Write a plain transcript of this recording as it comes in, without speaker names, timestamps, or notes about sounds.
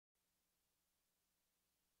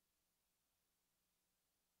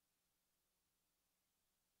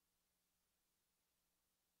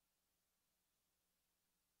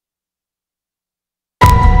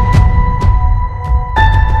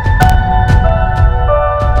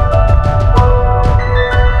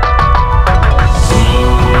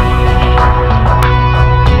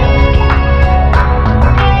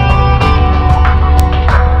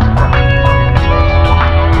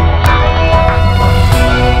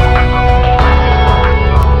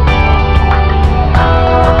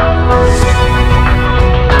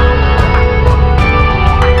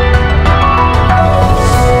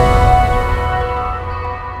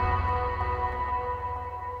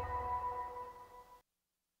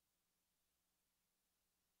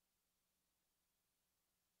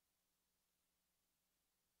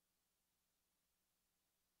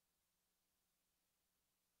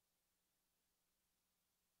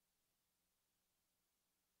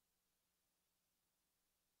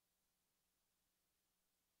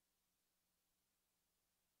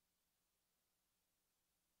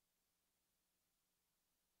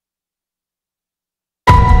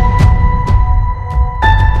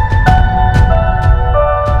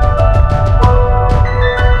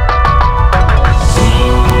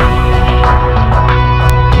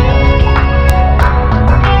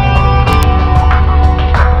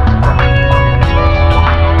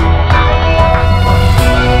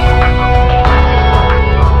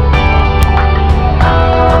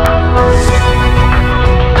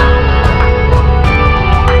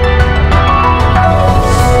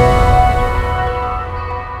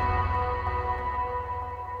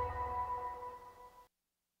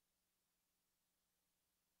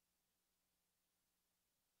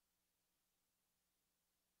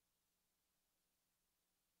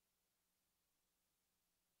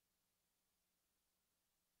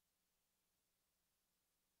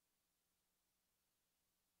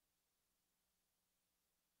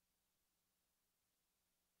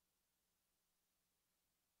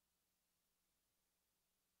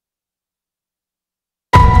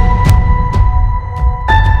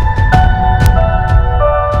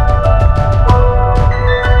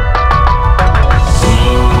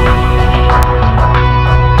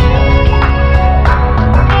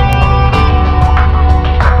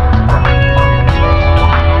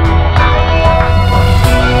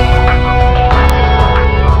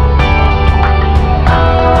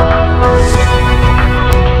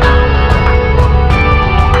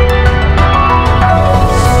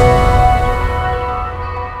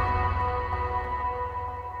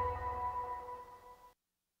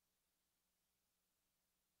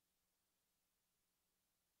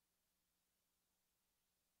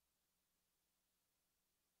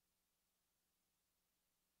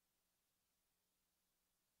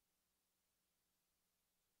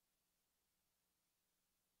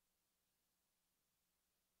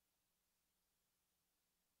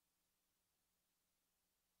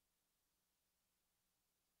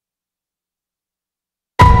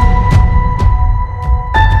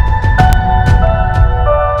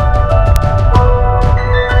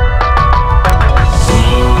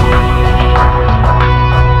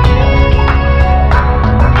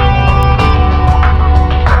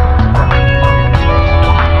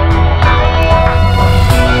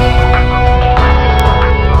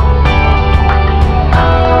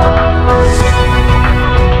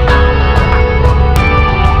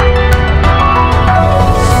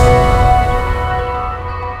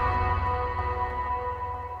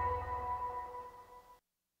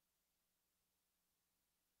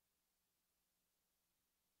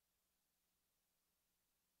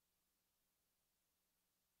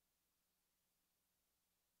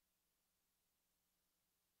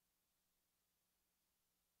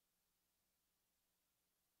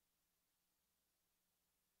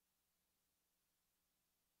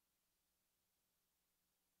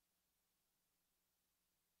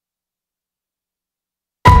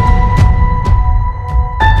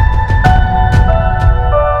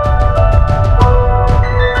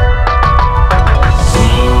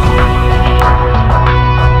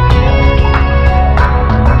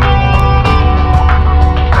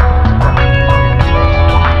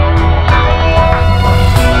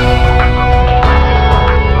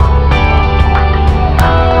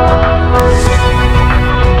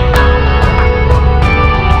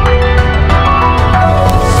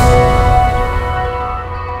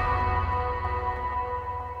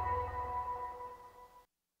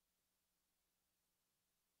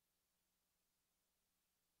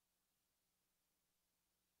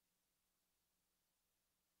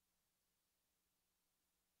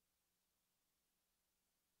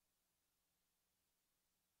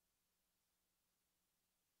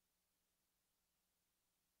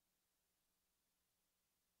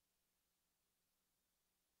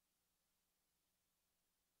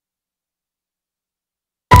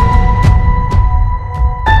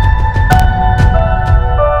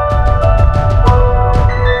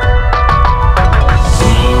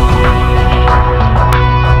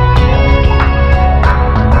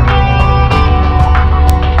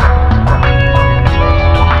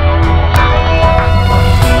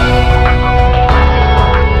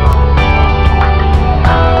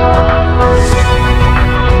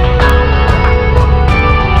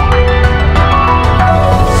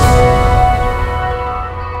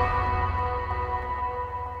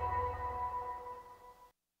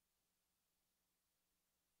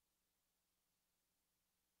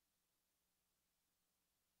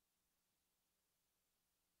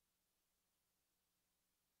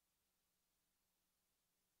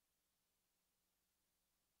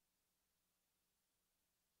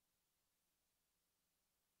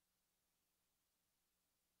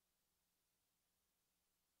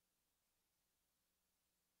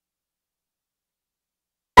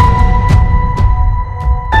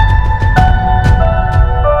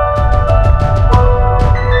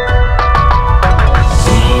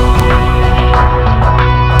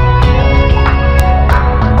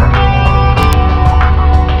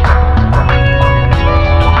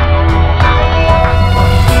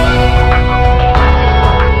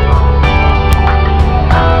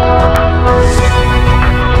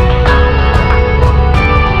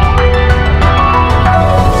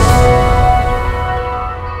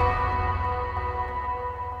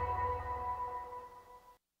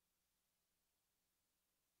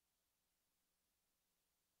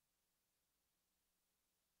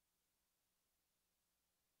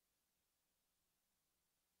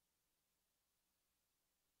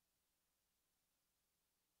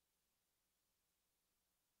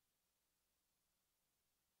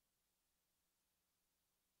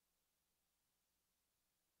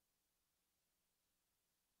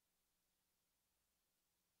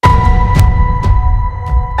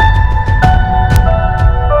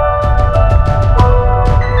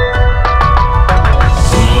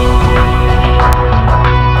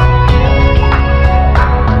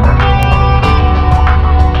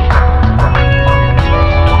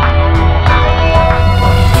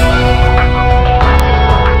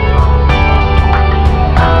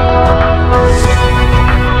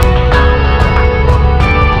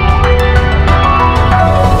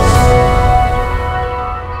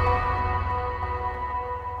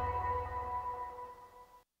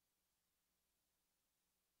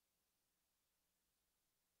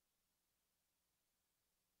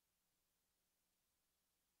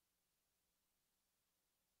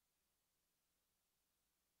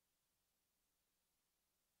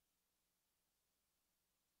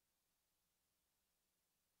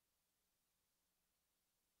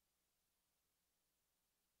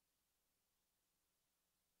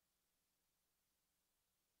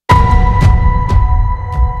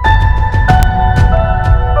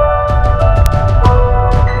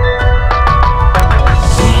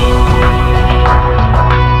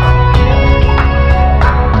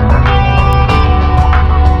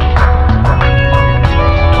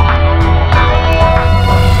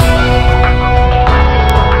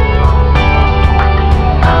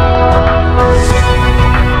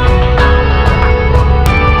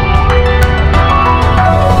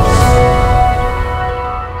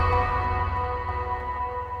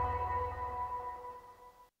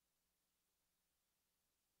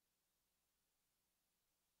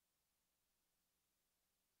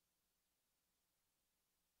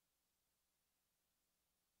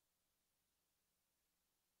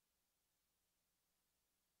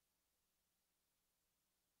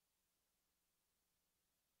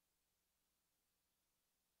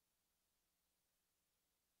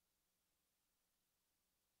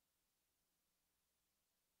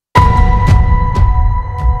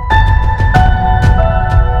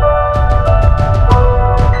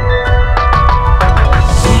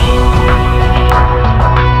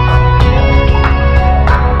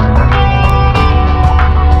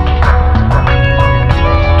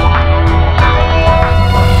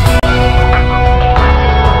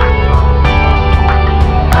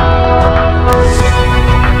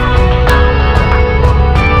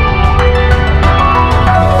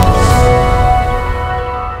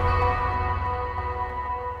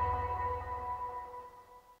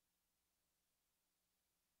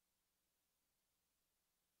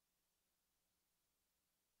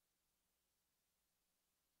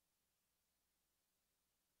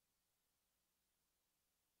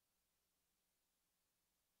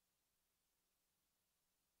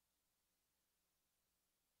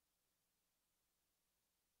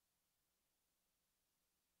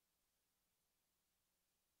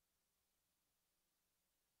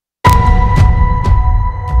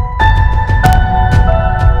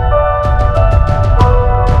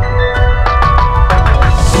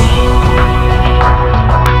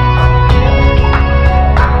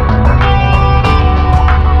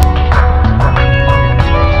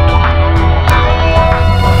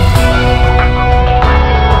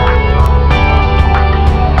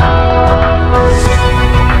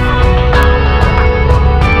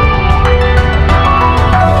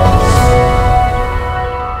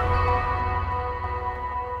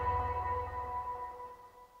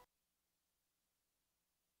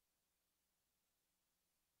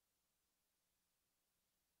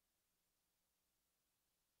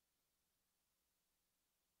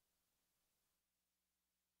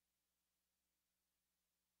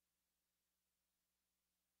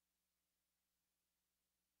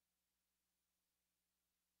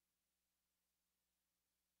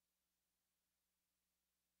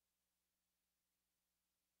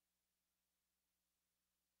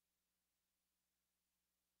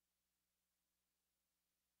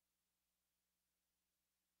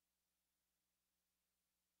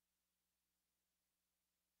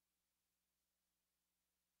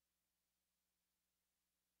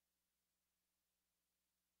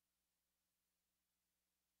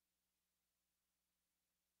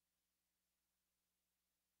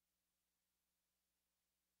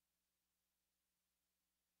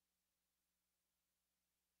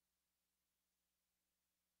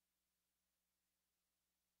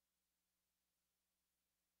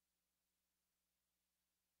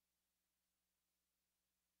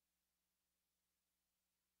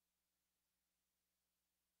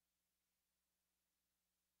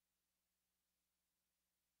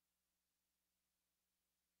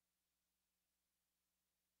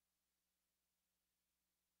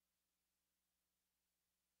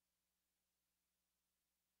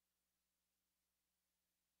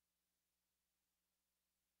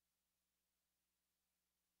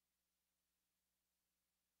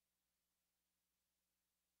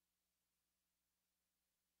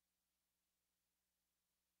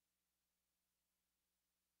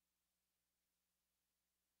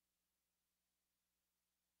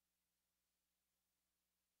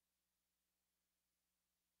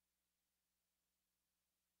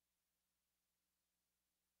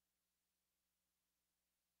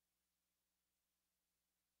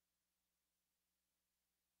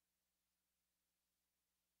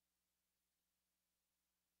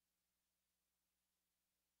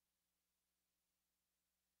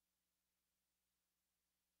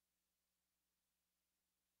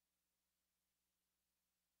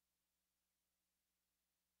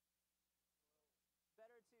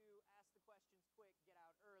questions quick, get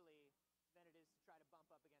out early, than it is to try to bump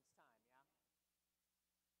up against time, yeah?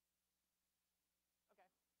 Okay.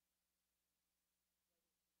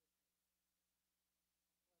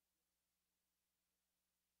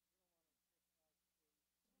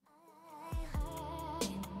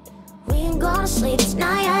 We ain't gonna sleep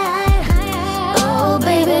tonight. Oh,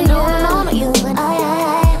 baby, no, no, no, you and I.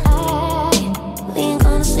 We ain't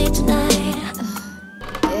gonna sleep tonight.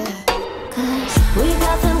 Cause we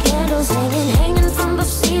got them candles hanging from the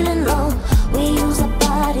ceiling low. We use our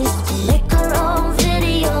bodies to make our own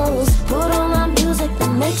videos. Put on our music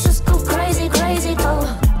that makes us go crazy, crazy though.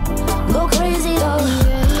 Go crazy though.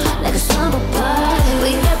 Like a summer party.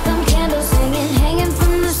 We got them candles hanging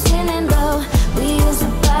from the ceiling low. We use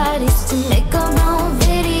our bodies to make our own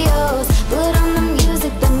videos. Put on the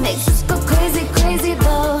music that makes us go crazy, crazy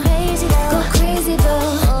though. Go crazy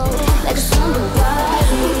though. Like a summer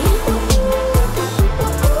party.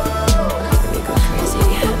 We go crazy.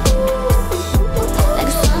 Like a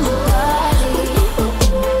summer party.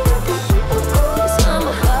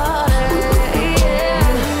 Summer party,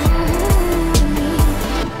 yeah.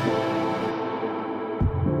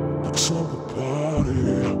 Summer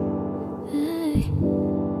party.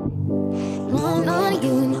 No, no,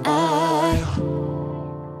 you and I.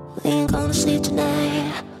 We ain't gonna sleep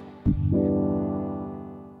tonight.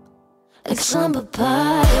 Like a summer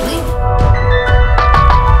party.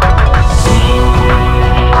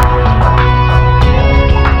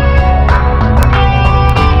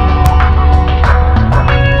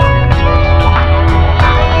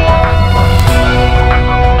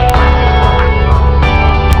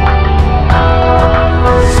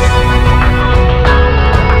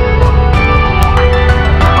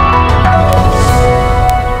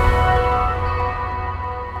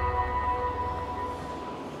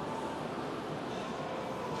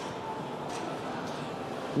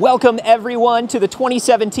 Welcome everyone to the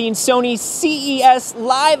 2017 Sony CES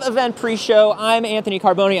live event pre-show. I'm Anthony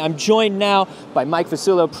Carboni. I'm joined now by Mike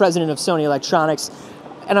Vasullo, president of Sony Electronics.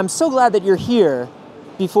 And I'm so glad that you're here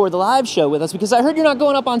before the live show with us because I heard you're not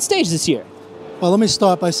going up on stage this year. Well, let me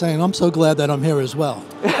start by saying I'm so glad that I'm here as well.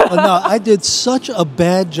 But no, I did such a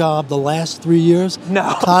bad job the last 3 years. No.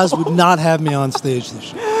 Kaz would not have me on stage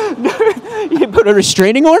this year. You put a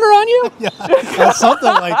restraining order on you? Yeah, something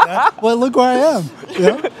like that. Well, look where I am.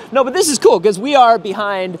 Yeah? No, but this is cool because we are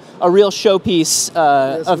behind a real showpiece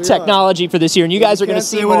of technology for this year, and you guys are going to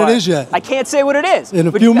see what it is yet. I can't say what it is. In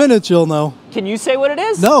a few minutes, you'll know. Can you say what it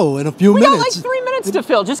is? No, in a few We minutes. got like 3 minutes to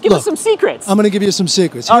fill. Just give us some secrets. I'm going to give you some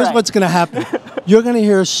secrets. All Here's right. what's going to happen. You're going to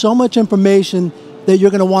hear so much information that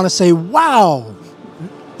you're going to want to say, wow.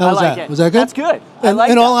 How was like that? it. Was that good? That's good.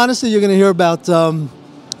 In all honesty, you're going to hear about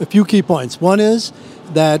a few key points. One is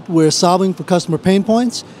that we're solving for customer pain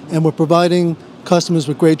points and we're providing customers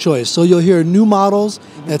with great choice. So you'll hear new models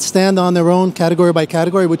that stand on their own category by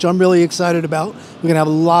category, which I'm really excited about. We're going to have a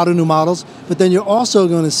lot of new models, but then you're also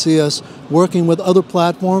going to see us working with other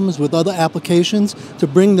platforms, with other applications to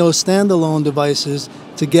bring those standalone devices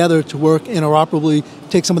together to work interoperably,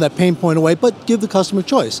 take some of that pain point away, but give the customer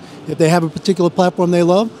choice. If they have a particular platform they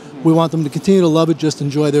love, we want them to continue to love it, just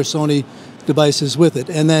enjoy their Sony devices with it.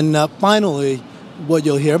 And then finally, what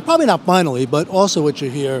you'll hear, probably not finally, but also what you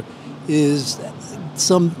hear is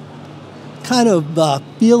some kind of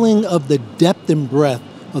feeling of the depth and breadth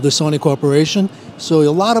of the Sony Corporation. So a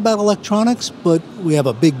lot about electronics, but we have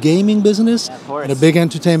a big gaming business and a big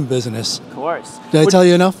entertainment business. Of course. Did I tell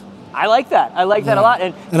you enough? I like that. I like that a lot.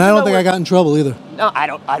 And I don't think I got in trouble either. No, I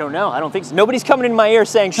don't know. I don't think so. Nobody's coming in my ear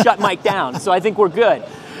saying shut Mike down, so I think we're good.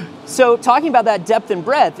 So talking about that depth and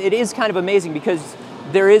breadth, it is kind of amazing because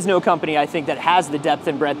there is no company, I think, that has the depth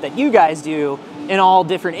and breadth that you guys do in all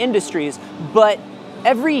different industries. But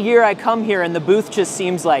every year I come here and the booth just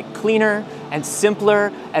seems like cleaner and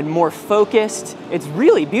simpler and more focused. It's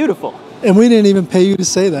really beautiful. And we didn't even pay you to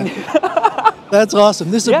say that. That's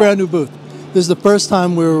awesome. This is a brand new booth. This is the first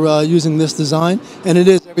time we're using this design, and it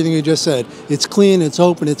is everything you just said. It's clean, it's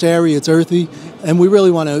open, it's airy, it's earthy, and we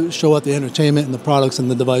really want to show up the entertainment and the products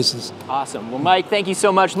and the devices. Awesome. Well, Mike, thank you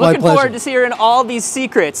so much. My Looking pleasure. forward to hearing all these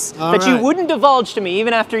secrets that you wouldn't divulge to me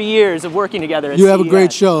even after years of working together at You have a CES.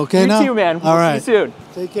 great show, okay, now? You too, man. All We'll right. see you soon.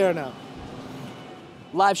 Take care now.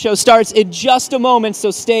 Live show starts in just a moment,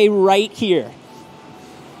 so stay right here.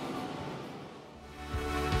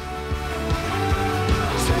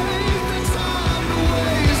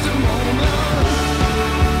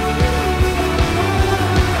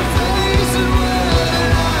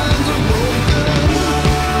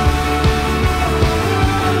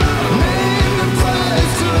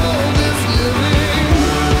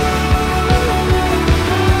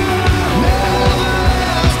 Never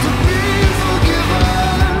asked to be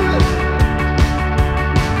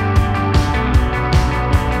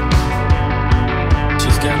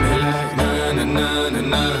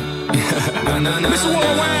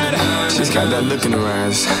She's got that look in her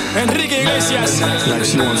eyes. Enrique Iglesias. Like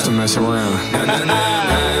she wants to mess around.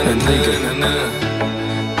 Enrique,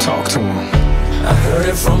 talk to him. I heard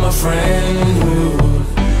it from a friend who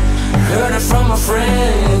heard it from a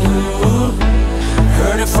friend who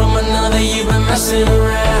heard it from another. You've been messing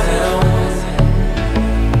around.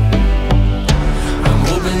 I'm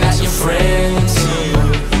hoping that your friends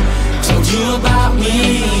told you about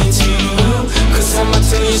me too. Cause I'ma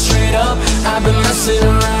tell you straight up, I've been messing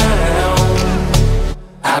around.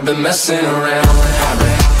 I've been messing around.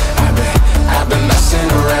 I've been messing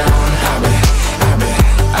around.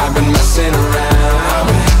 I've been messing around.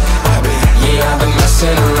 Yeah, I've been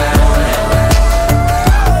messing around.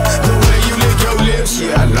 The way you lick your lips,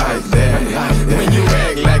 yeah, I like that. When you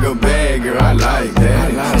act like a bad girl, I like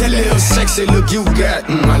that. That little sexy look you got,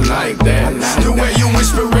 I like that. The way you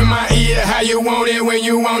whisper in my ear, how you want it when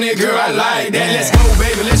you want it, girl, I like that. Let's go,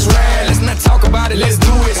 baby, let's ride. Let's not talk about it, let's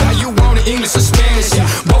do it. How you want it, English or Spanish?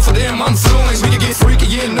 Both of them I'm fluent. We can get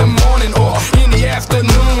freaky in the morning or in the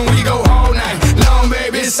afternoon. We go all night long,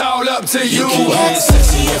 baby, it's all up to you. You can get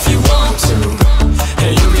sexy if you want to,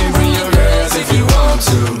 and you can bring your girls if you want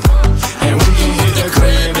to, and we can hit the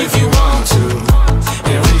crib if you want to,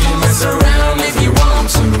 and we can mess around if you want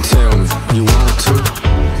to. Tell me, you want to?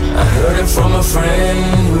 I heard it from a friend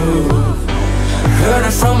who heard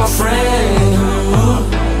it from a friend who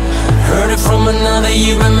heard it from another.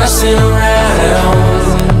 You've been messing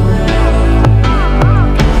around.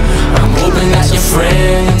 I'm hoping that your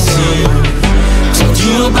friends told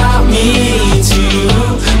you about me too.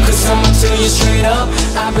 Cause I'ma tell you straight up,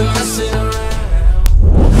 I've been messing around.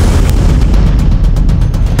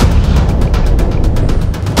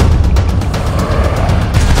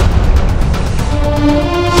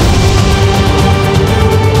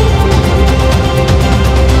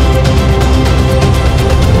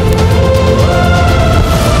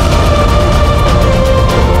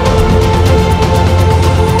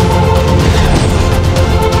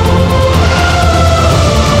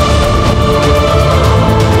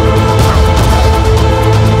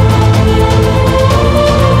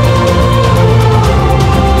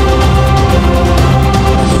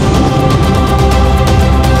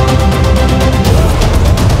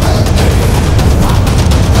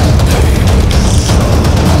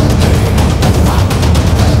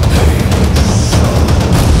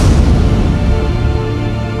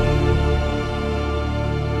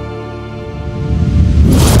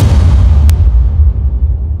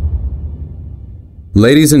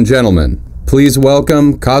 Ladies and gentlemen, please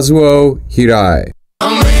welcome Kazuo Hirai.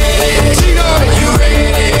 I'm ready, Tino, you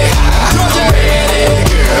ready? Georgia, ready,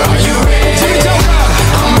 girl, are you ready? Jimmy Joker,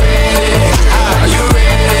 I'm ready, are you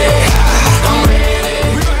ready? I'm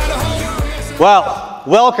ready. Well,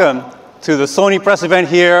 welcome to the Sony press event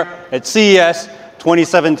here at CES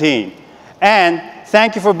 2017. And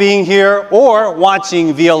thank you for being here or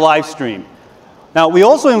watching via live stream. Now, we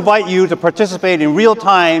also invite you to participate in real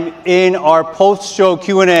time in our post-show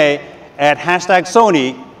Q&A at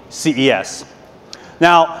 #SonyCES.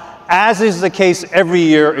 Now, as is the case every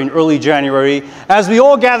year in early January, as we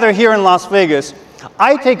all gather here in Las Vegas,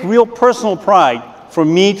 I take real personal pride for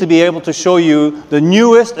me to be able to show you the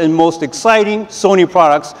newest and most exciting Sony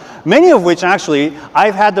products, many of which actually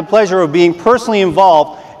I've had the pleasure of being personally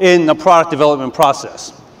involved in the product development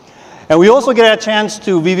process. And we also get a chance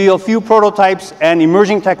to reveal a few prototypes and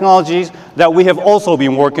emerging technologies that we have also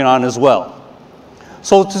been working on as well.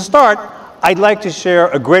 So to start, I'd like to share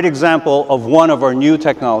a great example of one of our new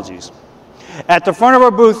technologies. At the front of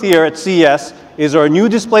our booth here at CES is our new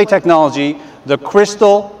display technology, the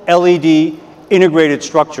Crystal LED integrated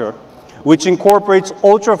structure, which incorporates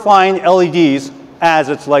ultra-fine LEDs as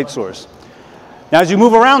its light source. Now, as you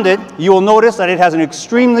move around it, you will notice that it has an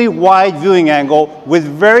extremely wide viewing angle with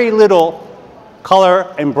very little color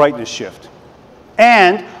and brightness shift.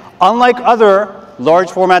 And unlike other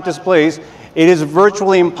large format displays, it is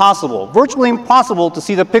virtually impossible to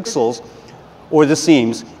see the pixels or the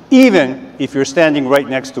seams, even if you're standing right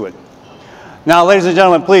next to it. Now, ladies and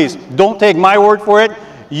gentlemen, please, don't take my word for it.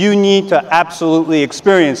 You need to absolutely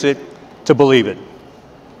experience it to believe it.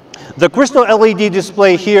 The Crystal LED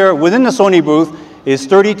display here within the Sony booth is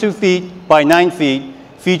 32 feet by 9 feet,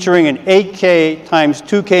 featuring an 8K x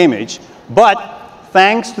 2K image. But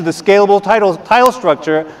thanks to the scalable tile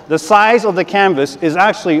structure, the size of the canvas is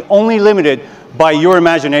actually only limited by your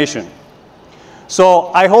imagination. So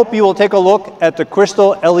I hope you will take a look at the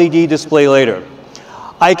Crystal LED display later.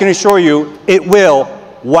 I can assure you it will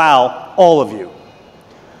wow all of you.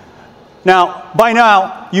 Now, by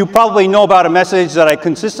now, you probably know about a message that I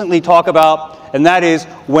consistently talk about, and that is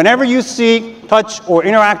whenever you see, touch, or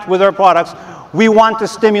interact with our products, we want to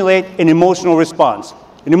stimulate an emotional response.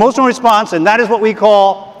 An emotional response, and that is what we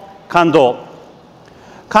call kando.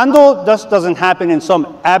 Kando just doesn't happen in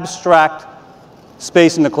some abstract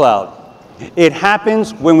space in the cloud. It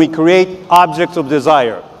happens when we create objects of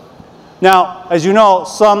desire. Now, as you know,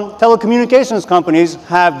 some telecommunications companies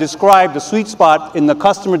have described the sweet spot in the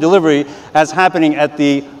customer delivery as happening at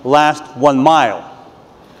the last 1 mile.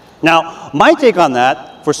 Now, my take on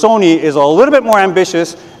that for Sony is a little bit more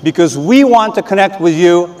ambitious because we want to connect with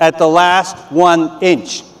you at the last 1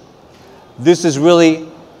 inch. This is really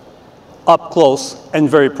up close and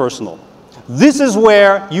very personal. This is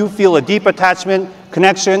where you feel a deep attachment,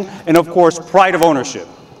 connection, and of course, pride of ownership.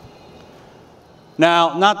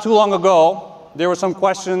 Now, not too long ago, there were some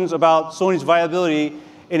questions about Sony's viability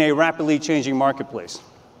in a rapidly changing marketplace.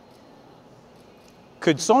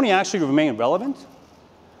 Could Sony actually remain relevant?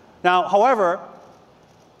 Now, however,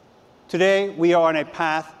 today we are on a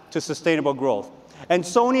path to sustainable growth. And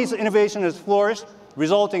Sony's innovation has flourished,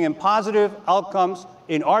 resulting in positive outcomes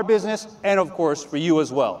in our business and, of course, for you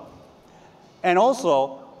as well. And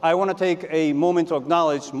also, I want to take a moment to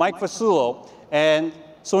acknowledge Mike Fasullo and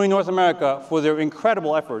Sony North America for their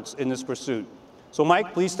incredible efforts in this pursuit. So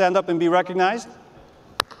Mike, please stand up and be recognized.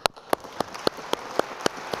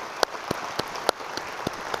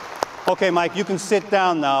 Okay, Mike, you can sit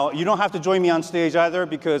down now. You don't have to join me on stage either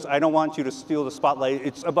because I don't want you to steal the spotlight.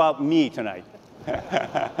 It's about me tonight.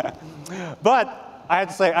 But I have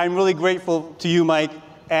to say, I'm really grateful to you, Mike,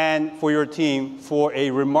 and for your team for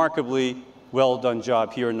a remarkably well done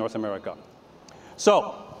job here in North America.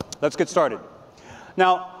 So, let's get started.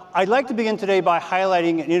 Now, I'd like to begin today by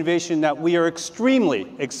highlighting an innovation that we are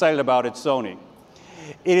extremely excited about at Sony.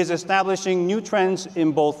 It is establishing new trends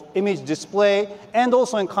in both image display and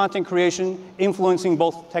also in content creation, influencing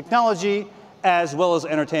both technology as well as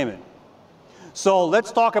entertainment. So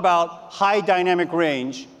let's talk about high dynamic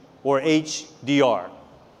range, or HDR.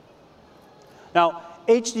 Now,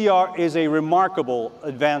 HDR is a remarkable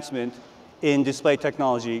advancement in display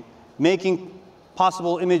technology, making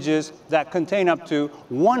possible images that contain up to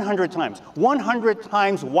 100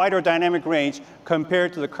 times wider dynamic range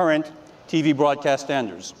compared to the current TV broadcast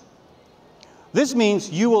standards. This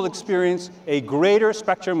means you will experience a greater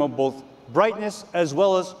spectrum of both brightness as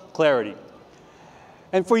well as clarity.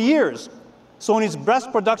 And for years, Sony's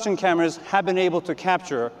best production cameras have been able to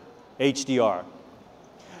capture HDR.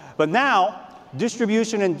 But now,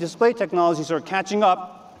 distribution and display technologies are catching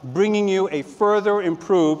up, bringing you a further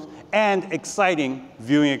improved and exciting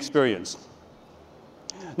viewing experience.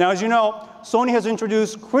 Now, as you know, Sony has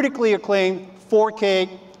introduced critically acclaimed 4K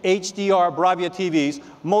HDR Bravia TVs,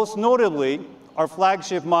 most notably our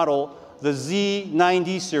flagship model, the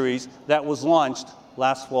Z90 series that was launched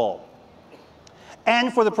last fall.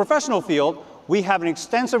 And for the professional field, we have an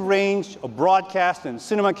extensive range of broadcast and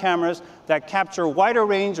cinema cameras that capture a wider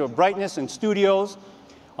range of brightness in studios,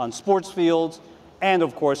 on sports fields, and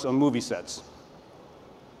of course on movie sets.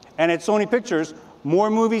 And at Sony Pictures, more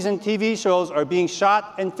movies and TV shows are being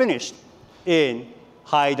shot and finished in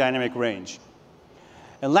high dynamic range.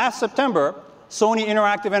 And last September, Sony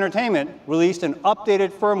Interactive Entertainment released an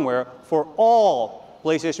updated firmware for all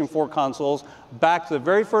PlayStation 4 consoles back to the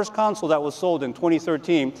very first console that was sold in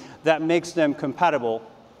 2013 that makes them compatible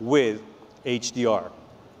with HDR.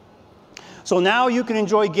 So now you can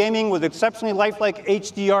enjoy gaming with exceptionally lifelike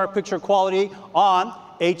HDR picture quality on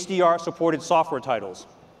HDR-supported software titles.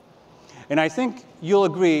 And I think you'll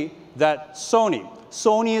agree that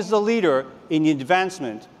Sony is the leader in the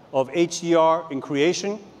advancement of HDR in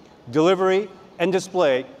creation, delivery, and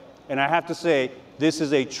display. And I have to say, this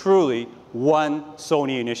is a truly one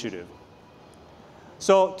Sony initiative.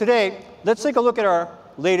 So today, let's take a look at our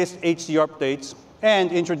latest HDR updates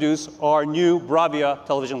and introduce our new Bravia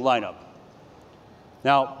television lineup.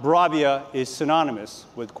 Now, Bravia is synonymous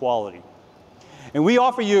with quality. And we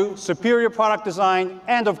offer you superior product design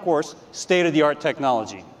and, of course, state-of-the-art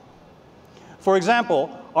technology. For example,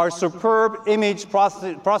 our superb image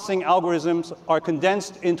processing algorithms are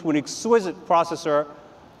condensed into an exquisite processor,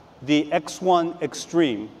 the X1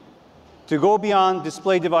 Extreme, to go beyond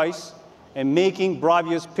display device and making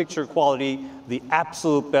Bravia's picture quality the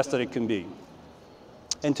absolute best that it can be.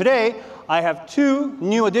 And today, I have two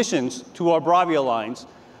new additions to our Bravia lines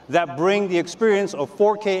that bring the experience of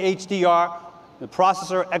 4K HDR, the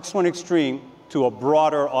processor X1 Extreme, to a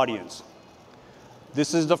broader audience.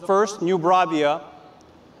 This is the first new Bravia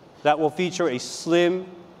that will feature a slim,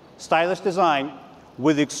 stylish design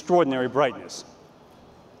with extraordinary brightness.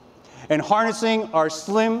 And harnessing our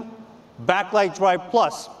slim backlight drive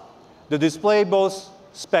plus, the display boasts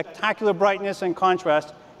spectacular brightness and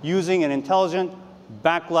contrast using an intelligent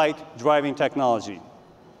backlight driving technology.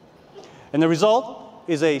 And the result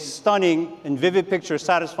is a stunning and vivid picture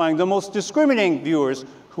satisfying the most discriminating viewers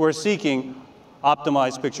who are seeking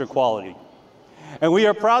optimized picture quality. And we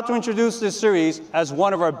are proud to introduce this series as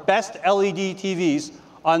one of our best LED TVs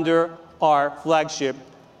under our flagship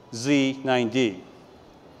Z9D.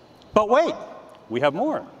 But wait, we have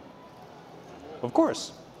more. Of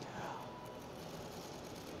course.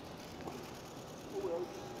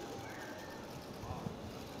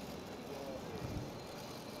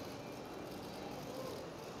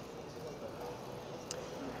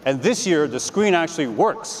 And this year, the screen actually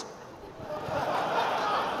works.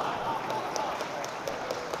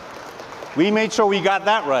 We made sure we got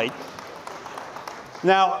that right.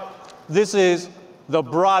 Now, this is the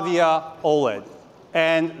Bravia OLED.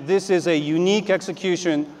 And this is a unique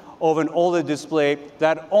execution of an OLED display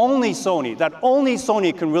that only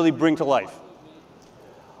Sony can really bring to life.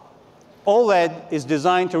 OLED is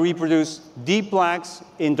designed to reproduce deep blacks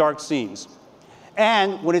in dark scenes.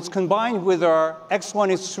 And when it's combined with our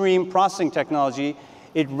X1 Extreme processing technology,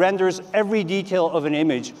 it renders every detail of an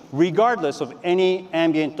image regardless of any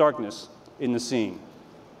ambient darkness in the scene.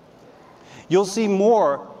 You'll see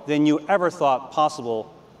more than you ever thought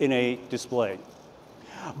possible in a display.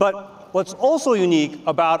 But what's also unique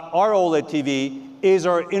about our OLED TV is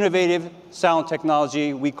our innovative sound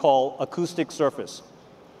technology we call acoustic surface.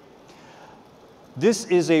 This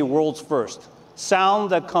is a world's first, sound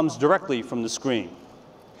that comes directly from the screen.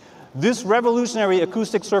 This revolutionary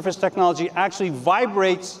acoustic surface technology actually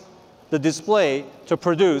vibrates the display to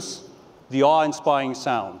produce the awe-inspiring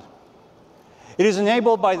sound. It is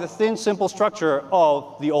enabled by the thin, simple structure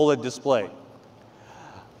of the OLED display.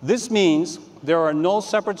 This means there are no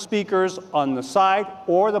separate speakers on the side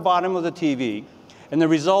or the bottom of the TV, and the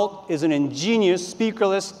result is an ingenious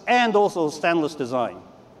speakerless and also standless design.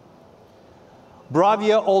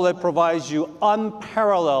 Bravia OLED provides you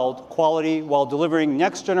unparalleled quality while delivering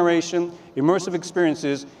next-generation immersive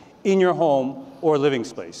experiences in your home or living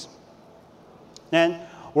space. And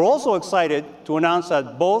we're also excited to announce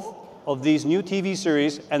that both of these new TV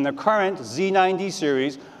series and the current Z9D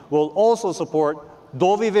series will also support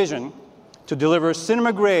Dolby Vision to deliver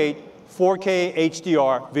cinema-grade 4K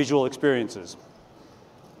HDR visual experiences.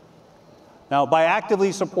 Now, by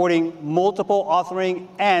actively supporting multiple authoring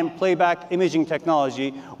and playback imaging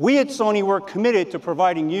technology, we at Sony were committed to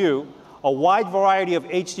providing you a wide variety of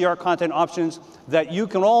HDR content options that you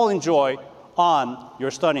can all enjoy on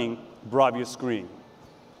your stunning Bravia screen.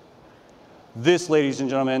 This, ladies and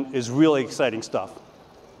gentlemen, is really exciting stuff.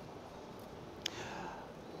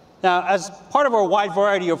 Now, as part of our wide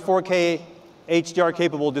variety of 4K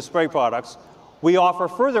HDR-capable display products, we offer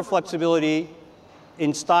further flexibility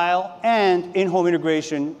in style and in-home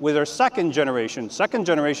integration with our second generation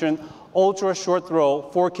ultra short throw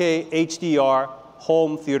 4K HDR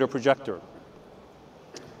home theater projector.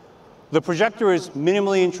 The projector is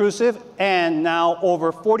minimally intrusive and now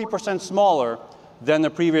over 40% smaller than the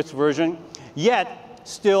previous version, yet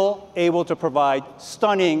still able to provide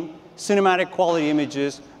stunning cinematic quality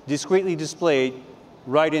images discreetly displayed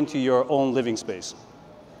right into your own living space.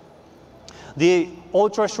 The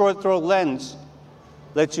ultra short throw lens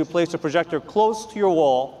lets you place the projector close to your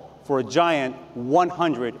wall for a giant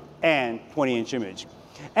 120-inch image.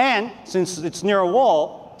 And since it's near a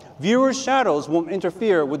wall, viewers' shadows won't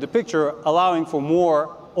interfere with the picture, allowing for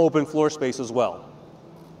more open floor space as well.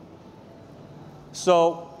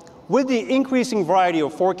 So, with the increasing variety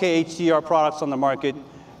of 4K HDR products on the market,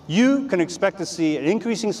 you can expect to see an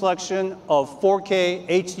increasing selection of 4K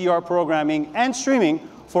HDR programming and streaming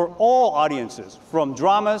for all audiences, from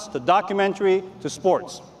dramas to documentary to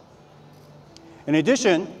sports. In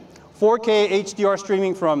addition, 4K HDR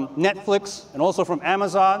streaming from Netflix and also from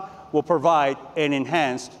Amazon will provide an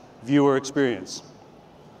enhanced viewer experience.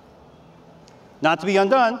 Not to be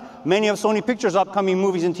undone, many of Sony Pictures' upcoming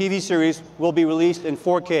movies and TV series will be released in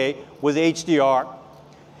 4K with HDR,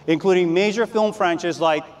 including major film franchises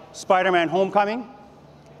like Spider-Man: Homecoming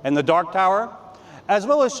and The Dark Tower, as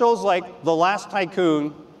well as shows like The Last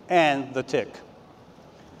Tycoon and The Tick.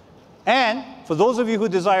 And for those of you who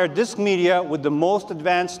desire disc media with the most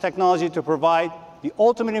advanced technology to provide the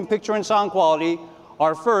ultimate in picture and sound quality,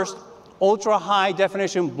 our first ultra-high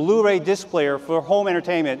definition Blu-ray disc player for home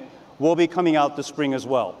entertainment will be coming out this spring as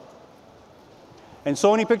well. And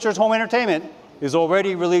Sony Pictures Home Entertainment is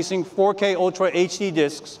already releasing 4K Ultra HD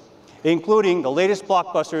discs, including the latest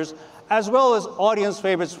blockbusters, as well as audience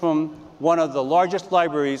favorites from one of the largest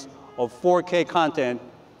libraries of 4K content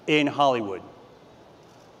in Hollywood.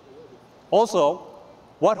 Also,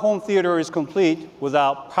 what home theater is complete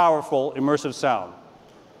without powerful immersive sound?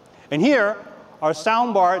 And here, our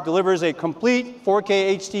soundbar delivers a complete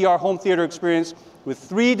 4K HDR home theater experience with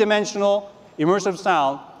three-dimensional immersive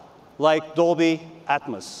sound like Dolby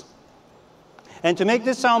Atmos. And to make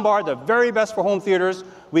this soundbar the very best for home theaters,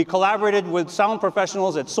 we collaborated with sound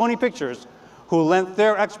professionals at Sony Pictures who lent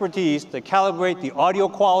their expertise to calibrate the audio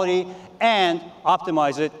quality and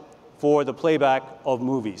optimize it for the playback of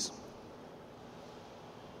movies.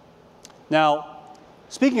 Now,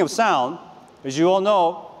 speaking of sound, as you all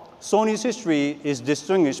know, Sony's history is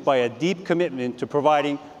distinguished by a deep commitment to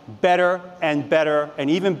providing better and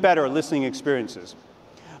even better listening experiences.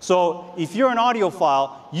 So if you're an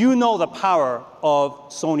audiophile, you know the power of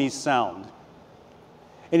Sony's sound.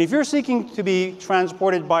 And if you're seeking to be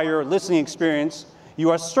transported by your listening experience, you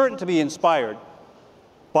are certain to be inspired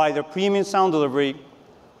by the premium sound delivery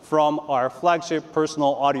from our flagship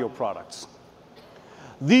personal audio products.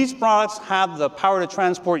 These products have the power to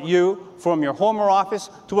transport you from your home or office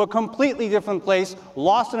to a completely different place,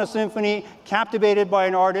 lost in a symphony, captivated by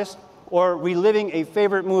an artist, or reliving a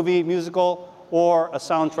favorite movie, musical, or a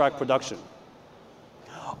soundtrack production.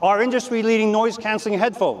 Our industry-leading noise-canceling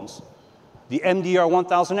headphones, the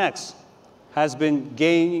MDR1000X, has been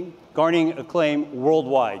garnering acclaim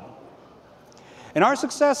worldwide. And our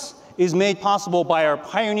success is made possible by our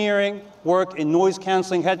pioneering work in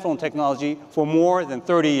noise-canceling headphone technology for more than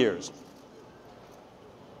 30 years.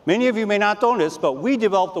 Many of you may not know this, but we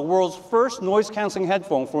developed the world's first noise-canceling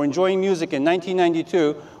headphone for enjoying music in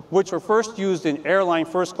 1992, which were first used in airline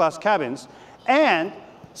first-class cabins, and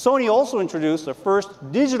Sony also introduced the first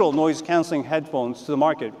digital noise-canceling headphones to the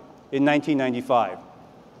market in 1995.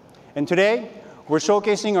 And today, we're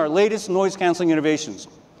showcasing our latest noise-canceling innovations.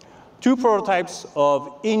 2 prototypes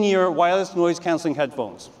of in-ear wireless noise-canceling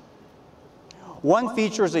headphones. One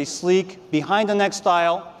features a sleek behind-the-neck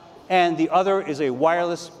style, and the other is a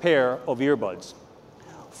wireless pair of earbuds.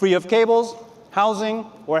 Free of cables, housing,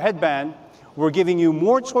 or headband, we're giving you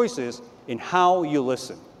more choices in how you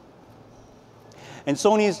listen. And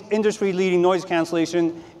Sony's industry-leading noise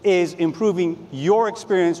cancellation is improving your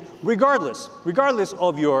experience regardless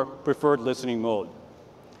of your preferred listening mode.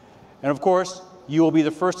 And of course, you will be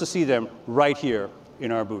the first to see them right here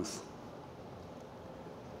in our booth.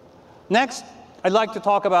 Next, I'd like to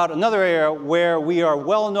talk about another area where we are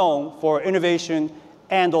well known for innovation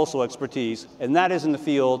and also expertise, and that is in the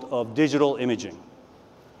field of digital imaging.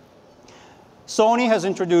 Sony has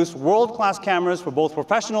introduced world-class cameras for both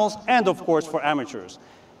professionals and, of course, for amateurs.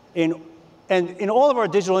 And in all of our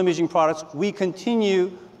digital imaging products, we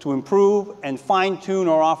continue to improve and fine-tune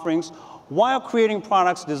our offerings while creating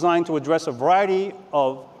products designed to address a variety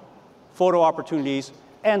of photo opportunities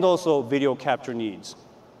and also video capture needs.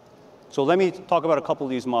 So let me talk about a couple of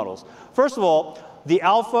these models. First of all, the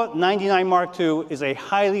Alpha 99 Mark II is a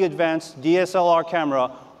highly advanced DSLR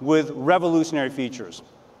camera with revolutionary features.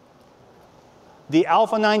 The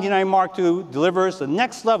Alpha 99 Mark II delivers the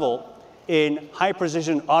next level in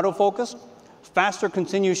high-precision autofocus, faster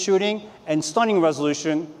continuous shooting, and stunning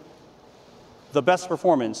resolution, the best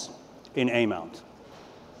performance in A-mount.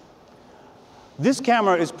 This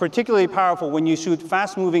camera is particularly powerful when you shoot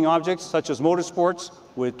fast-moving objects such as motorsports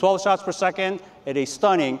with 12 shots per second at a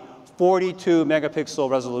stunning 42-megapixel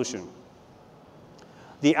resolution.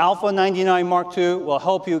 The Alpha 99 Mark II will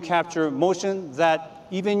help you capture motion that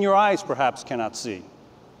even your eyes perhaps cannot see.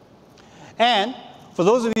 And for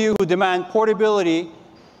those of you who demand portability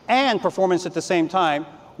and performance at the same time,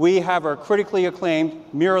 we have our critically acclaimed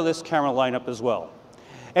mirrorless camera lineup as well.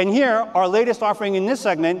 And here, our latest offering in this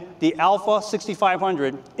segment, the Alpha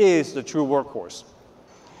 6500, is the true workhorse.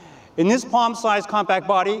 In this palm-sized compact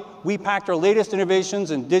body, we packed our latest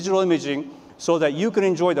innovations in digital imaging so that you can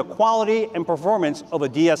enjoy the quality and performance of a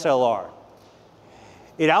DSLR.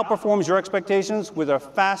 It outperforms your expectations with our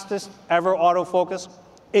fastest ever autofocus,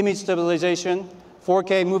 image stabilization,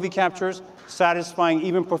 4K movie captures, satisfying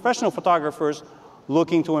even professional photographers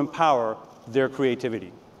looking to empower their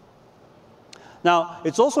creativity. Now,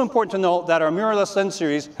 it's also important to note that our mirrorless lens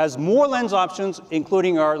series has more lens options,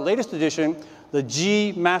 including our latest edition, the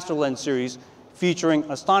G Master Lens series, featuring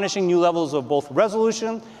astonishing new levels of both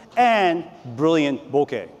resolution and brilliant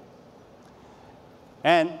bokeh.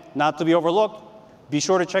 And not to be overlooked, be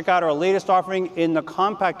sure to check out our latest offering in the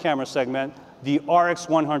compact camera segment, the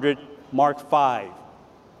RX100 Mark V.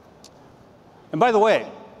 And by the way,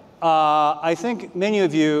 I think many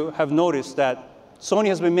of you have noticed that Sony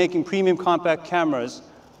has been making premium compact cameras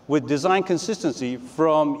with design consistency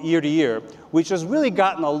from year to year, which has really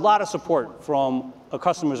gotten a lot of support from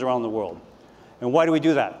customers around the world. And why do we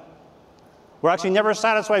do that? We're actually never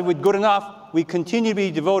satisfied with good enough. we continue to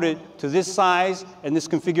be devoted to this size and this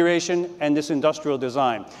configuration and this industrial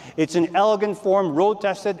design. It's an elegant form, road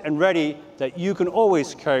tested and ready, that you can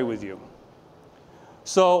always carry with you.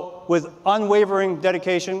 So with unwavering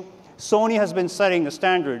dedication, Sony has been setting the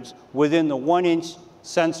standards within the 1-inch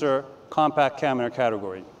sensor compact camera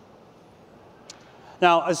category.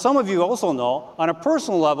 Now, as some of you also know, on a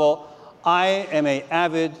personal level, I am an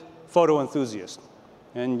avid photo enthusiast.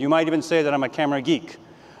 And you might even say that I'm a camera geek.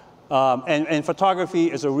 And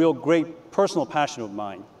photography is a real great personal passion of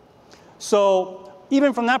mine. So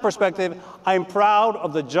even from that perspective, I'm proud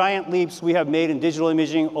of the giant leaps we have made in digital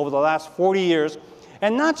imaging over the last 40 years,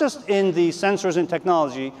 and not just in the sensors and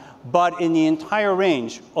technology, but in the entire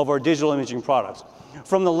range of our digital imaging products.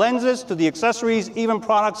 From the lenses to the accessories, even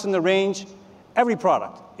products in the range, every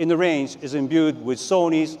product in the range is imbued with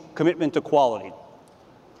Sony's commitment to quality.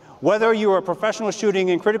 Whether you are a professional shooting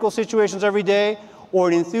in critical situations every day, or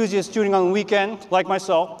an enthusiast shooting on the weekend, like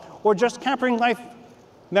myself, or just capturing life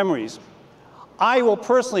memories, I will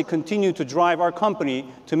personally continue to drive our company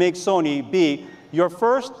to make Sony be your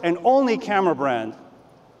first and only camera brand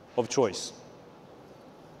of choice.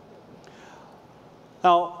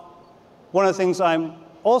 Now, one of the things I'm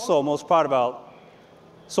also most proud about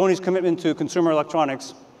Sony's commitment to consumer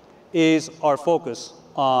electronics is our focus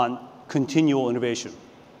on continual innovation.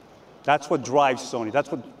 That's what drives Sony. That's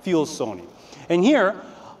what fuels Sony. And here,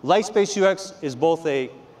 Lightspace UX is both a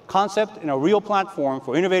concept and a real platform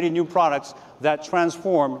for innovative new products that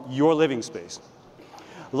transform your living space.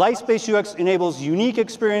 Lightspace UX enables unique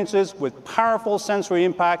experiences with powerful sensory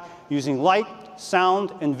impact using light,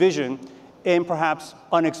 sound, and vision in perhaps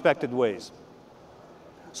unexpected ways.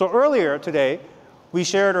 So earlier today, we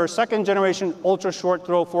shared our second generation ultra short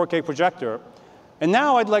throw 4K projector, and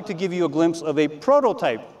now I'd like to give you a glimpse of a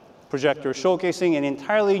prototype projector showcasing an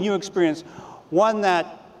entirely new experience, one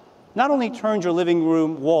that not only turns your living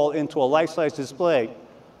room wall into a life-size display,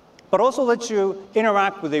 but also lets you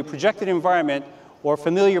interact with a projected environment or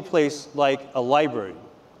familiar place like a library.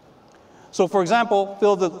 So for example,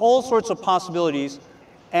 filled with all sorts of possibilities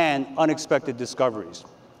and unexpected discoveries.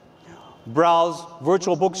 Browse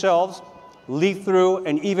virtual bookshelves, leaf through,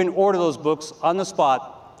 and even order those books on the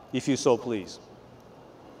spot if you so please.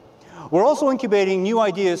 We're also incubating new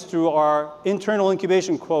ideas through our internal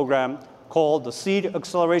incubation program called the Seed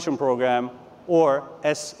Acceleration Program, or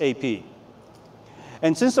SAP.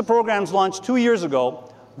 And since the program's launched 2 years ago,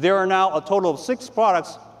 there are now a total of 6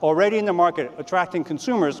 products already in the market, attracting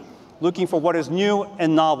consumers looking for what is new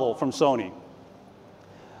and novel from Sony.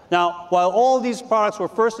 Now, while all of these products were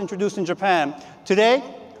first introduced in Japan, today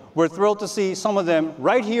we're thrilled to see some of them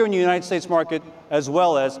right here in the United States market, as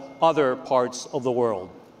well as other parts of the world.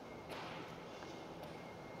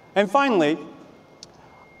 And finally,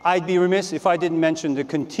 I'd be remiss if I didn't mention the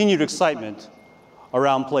continued excitement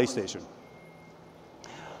around PlayStation.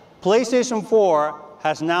 PlayStation 4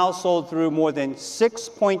 has now sold through more than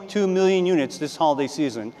 6.2 million units this holiday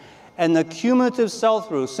season, and the cumulative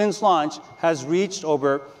sell-through since launch has reached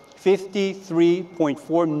over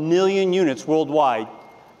 53.4 million units worldwide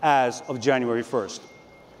as of January 1st.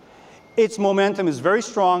 Its momentum is very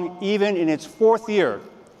strong, even in its 4th year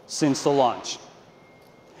since the launch.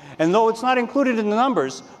 And though it's not included in the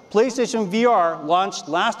numbers, PlayStation VR launched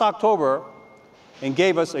last October and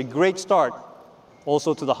gave us a great start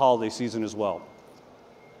also to the holiday season as well.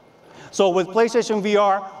 So with PlayStation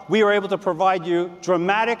VR, we are able to provide you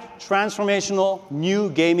dramatic, transformational, new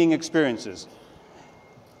gaming experiences.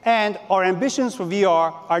 And our ambitions for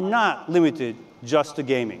VR are not limited just to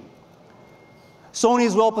gaming. Sony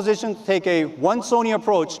is well positioned to take a One Sony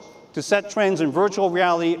approach to set trends in virtual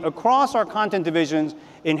reality across our content divisions,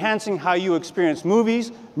 enhancing how you experience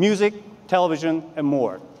movies, music, television, and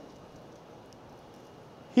more.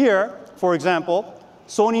 Here, for example,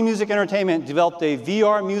 Sony Music Entertainment developed a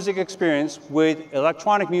VR music experience with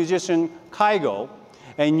electronic musician Kygo,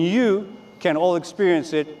 and you can all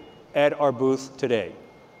experience it at our booth today.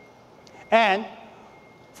 And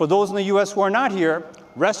for those in the US who are not here,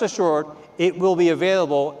 rest assured it will be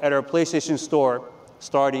available at our PlayStation Store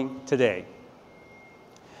starting today.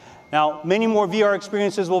 Now, many more VR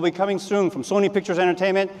experiences will be coming soon from Sony Pictures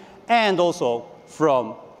Entertainment and also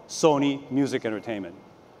from Sony Music Entertainment.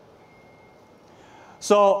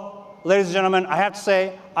 So, ladies and gentlemen, I have to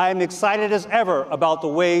say, I am excited as ever about the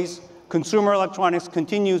ways consumer electronics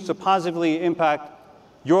continues to positively impact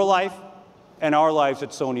your life and our lives at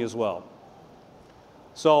Sony as well.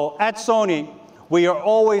 So, at Sony, we are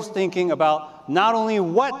always thinking about not only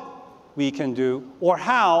what we can do or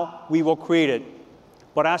how we will create it,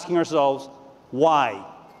 but asking ourselves, why?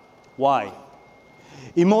 Why?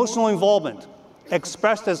 Emotional involvement,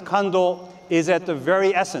 expressed as kando, is at the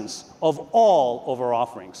very essence of all of our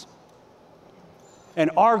offerings.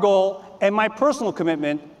 And our goal and my personal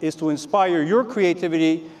commitment is to inspire your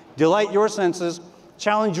creativity, delight your senses,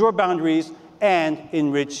 challenge your boundaries, and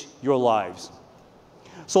enrich your lives.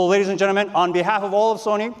 So, ladies and gentlemen, on behalf of all of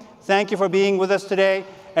Sony, thank you for being with us today,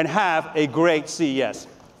 and have a great CES.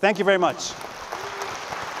 Thank you very much.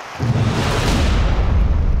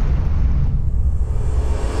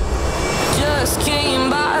 Just came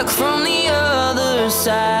back from the other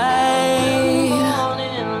side.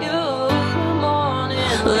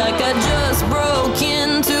 Like I just broke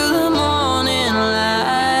into the morning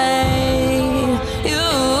light. You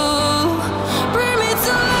bring me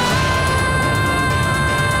to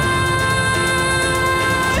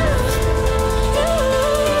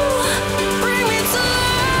life. You bring me to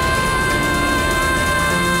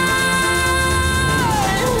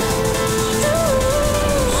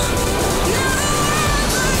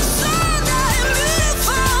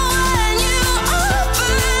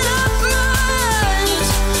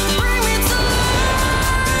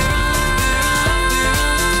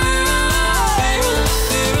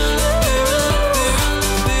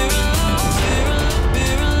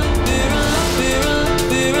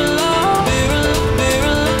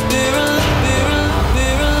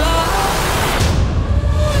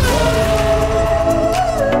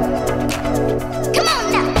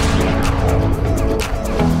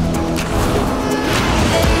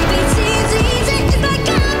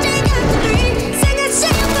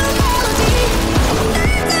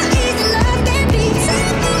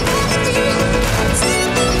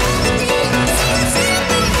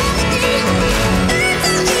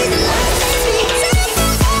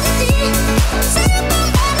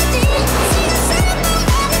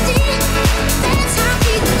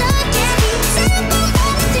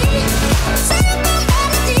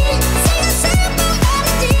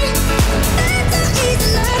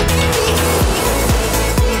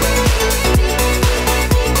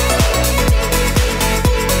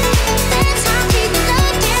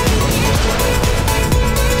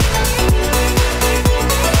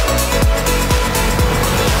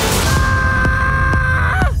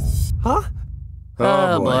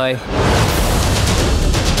Oh boy.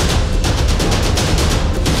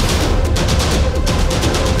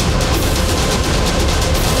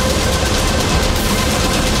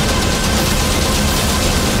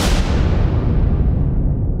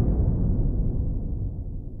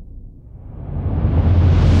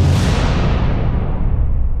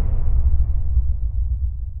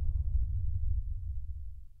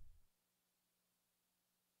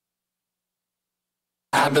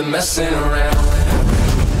 I've been messing around.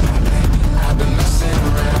 I've been messing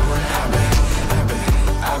around.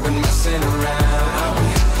 I've been messing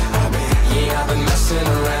around. Yeah, I've been messing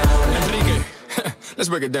around. Enrique, let's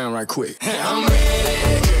break it down right quick. I'm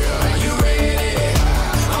ready, girl. Are you ready?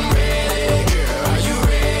 I'm ready, girl. Are you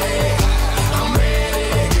ready? I'm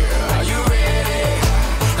ready, girl. Are you ready?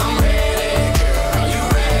 I'm ready, girl. Are you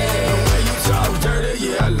ready? The way you talk dirty,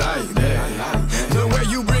 yeah, I like that. The way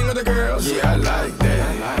you bring other girls, yeah, I like that.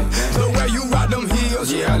 The way you rock them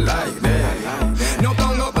heels, yeah, I like that. No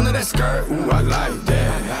thong up under that skirt, ooh, I like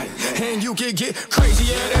that. And you can get crazy,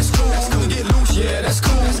 yeah, that's cool. You get loose, yeah, that's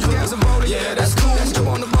cool. You got some motor, yeah, that's cool. Jump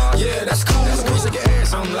on the bar, yeah, that's cool. Piece of your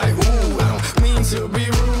ass, I'm like, ooh, I don't mean to be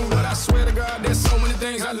rude, but I swear to God, there's so many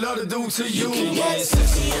things I love to do to you. You can get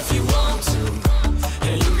sexy if you want to,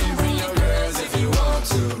 and you can bring your girls if you want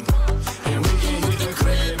to, and we can hit the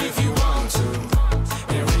crib if you want to,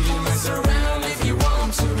 and we can mess around if you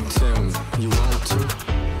want to. Tell me, you want to?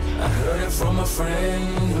 I heard it from a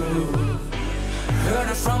friend who heard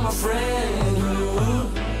it from a friend who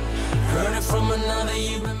heard it from another.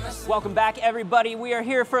 You've been messing. Welcome back, everybody. We are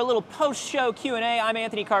here for a little post-show Q&A. I'm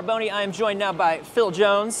Anthony Carboni. I am joined now by Phil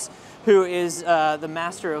Jones, who is the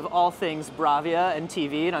master of all things Bravia and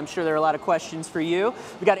TV, and I'm sure there are a lot of questions for you.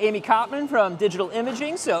 We got Amy Kottman from Digital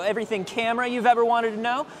Imaging, so everything camera you've ever wanted to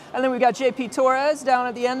know. And then we got JP Torres down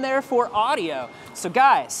at the end there for audio. So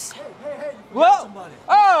guys. Hey, whoa!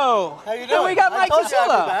 Oh! How you And doing? we got I Mike told you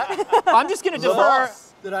I'd Tusillo. I'm just going to defer.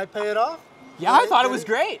 Did I pay it off? Yeah, I thought it was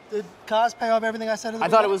great. Did Kaz pay off everything I said? I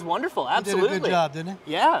thought it was wonderful. He Absolutely. did a good job, didn't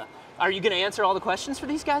he? Yeah. Are you going to answer all the questions for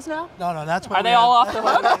these guys now? No, that's why. Are they all off the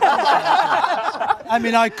hook? I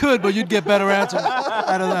mean, I could, but you'd get better answers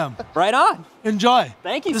out of them. Right on. Enjoy.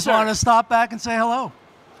 Thank you, Just sir. wanted to stop back and say hello.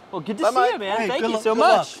 Well, good to see you, man. Hey, Thank good you luck- so good much.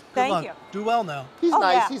 luck. Good Thank luck. you. Do well now. He's Oh,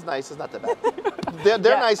 nice. yeah. He's nice. It's not that bad.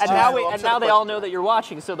 They're nice and too. now, so I'm and sure now the they all question- know that you're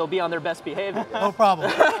watching, so they'll be on their best behavior. No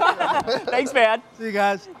problem. Thanks, man. See you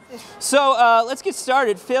guys. So let's get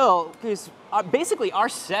started. Phil, because basically our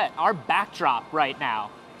set, our backdrop right now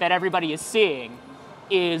that everybody is seeing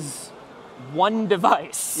is one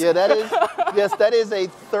device. Yeah, that is, yes, that is a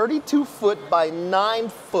 32-foot by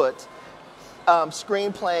 9-foot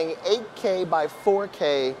screen playing 8K by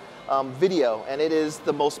 4K video, and it is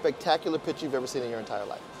the most spectacular picture you've ever seen in your entire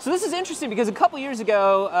life. So this is interesting because a couple years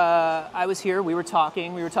ago, I was here, we were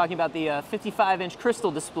talking about the 55-inch crystal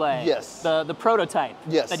display. Yes. The prototype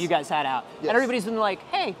Yes. that you guys had out. Yes. And everybody's been like,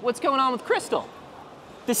 hey, what's going on with crystal?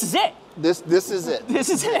 This is it. This is it. This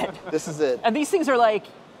is it. This is it. And these things are like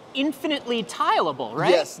infinitely tileable,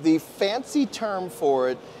 right? Yes, the fancy term for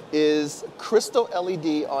it is crystal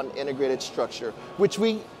LED on integrated structure, which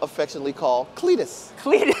we affectionately call Cletus.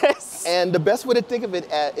 Cletus. And the best way to think of it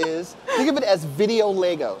is, think of it as video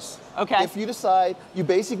Legos. Okay. If you decide, you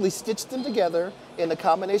basically stitch them together in the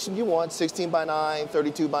combination you want, 16 by 9,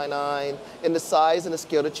 32 by 9, in the size and the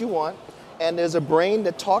scale that you want. And there's a brain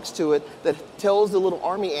that talks to it that tells the little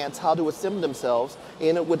army ants how to assemble themselves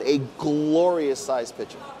in it with a glorious size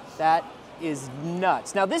picture. That is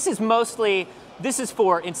nuts. Now this is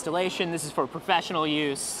for installation, this is for professional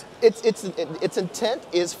use. Its intent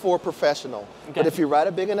is for professional, Okay. but if you write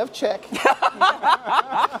a big enough check,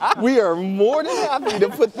 we are more than happy to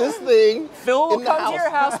put this thing Phil will in the come to your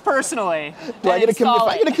house personally. If I get a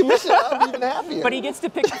it. commission, I'll be even happier. But he gets to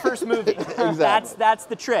pick the first movie. Exactly. That's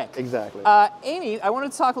the trick. Exactly. Amy, I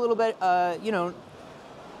wanted to talk a little bit.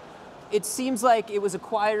 It seems like it was a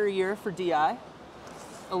quieter year for DI.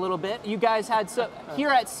 A little bit. You guys had here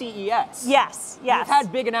at CES. Yes. You've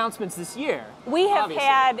had big announcements this year. We have obviously.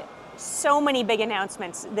 had so many big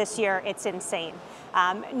announcements this year, it's insane.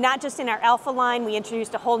 Not just in our Alpha line, we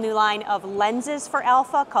introduced a whole new line of lenses for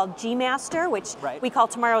Alpha called G-Master, which we call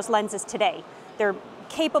tomorrow's lenses today. They're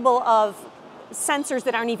capable of sensors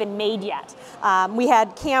that aren't even made yet. We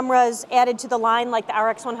had cameras added to the line like the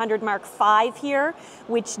RX100 Mark V here,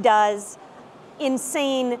 which does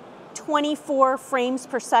insane 24 frames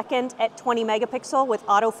per second at 20 megapixel with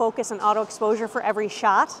autofocus and auto exposure for every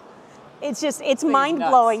shot. It's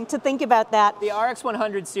mind-blowing to think about that. The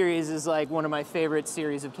RX100 series is like one of my favorite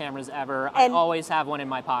series of cameras ever. I always have one in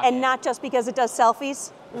my pocket. And not just because it does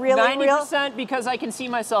selfies, really 90% because I can see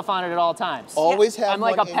myself on it at all times. Always have I'm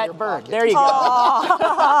like one a in pet your bird. pocket. There you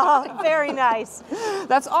go. Very nice.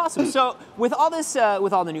 That's awesome. So with all this,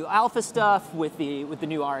 with all the new Alpha stuff, with the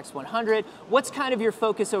new RX100, what's kind of your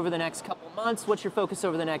focus over the next couple months? What's your focus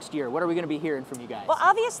over the next year? What are we going to be hearing from you guys? Well,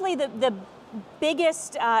 obviously the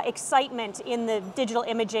biggest excitement in the digital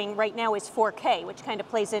imaging right now is 4K, which kind of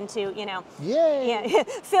plays into, Yay! Yeah,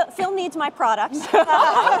 Phil needs my products,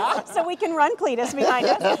 so we can run Cletus behind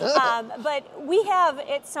us. But we have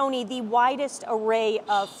at Sony the widest array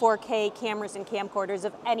of 4K cameras and camcorders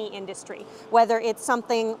of any industry, whether it's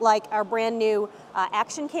something like our brand new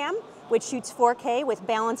Action Cam, which shoots 4K with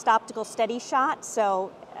balanced optical steady shot,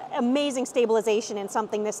 so amazing stabilization in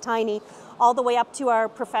something this tiny, all the way up to our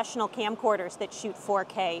professional camcorders that shoot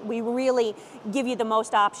 4K. We really give you the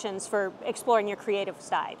most options for exploring your creative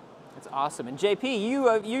side. That's awesome. And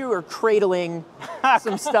JP, you are cradling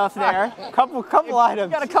some stuff there. Couple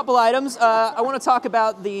items. You've got a couple items. I want to talk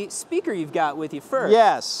about the speaker you've got with you first.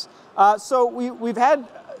 Yes. So we've had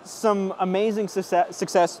some amazing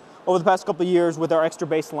success over the past couple of years with our extra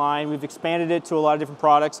bass line. We've expanded it to a lot of different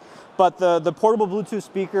products, but the portable Bluetooth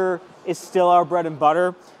speaker is still our bread and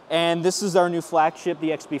butter, and this is our new flagship, the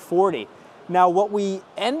XB40. Now, what we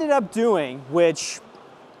ended up doing, which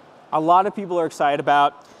a lot of people are excited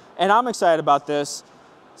about, and I'm excited about this,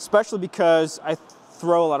 especially because I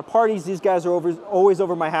throw a lot of parties. These guys are always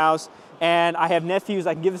over my house, and I have nephews.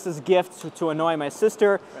 I can give this as a gift to annoy my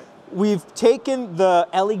sister. Right. We've taken the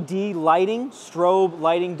LED lighting, strobe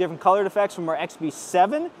lighting, different colored effects from our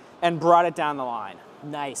XB7 and brought it down the line.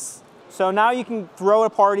 Nice. So now you can throw a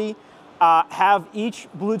party, have each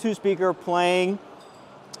Bluetooth speaker playing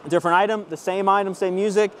a different item, the same item, same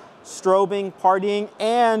music, strobing, partying,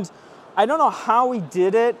 and I don't know how we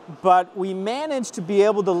did it, but we managed to be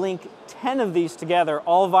able to link 10 of these together,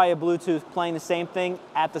 all via Bluetooth, playing the same thing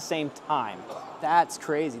at the same time. That's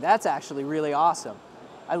crazy. That's actually really awesome.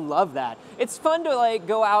 I love that. It's fun to like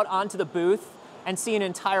go out onto the booth and see an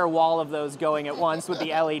entire wall of those going at once with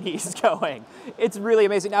the LEDs going. It's really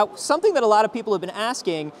amazing. Now, something that a lot of people have been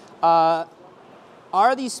asking, are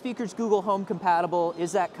these speakers Google Home compatible?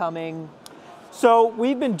 Is that coming? So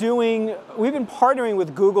we've been partnering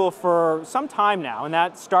with Google for some time now, and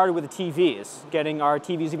that started with the TVs, getting our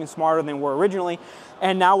TVs even smarter than they were originally,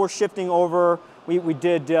 and now we're shifting over. We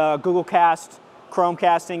did Google Cast,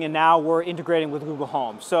 Chromecasting, and now we're integrating with Google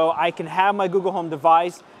Home. So I can have my Google Home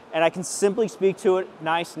device and I can simply speak to it,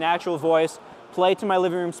 nice natural voice, play to my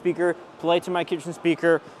living room speaker, play to my kitchen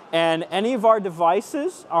speaker, and any of our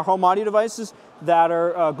devices, our home audio devices that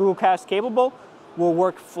are Google Cast capable, will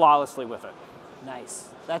work flawlessly with it. Nice.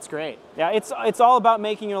 That's great. Yeah, it's all about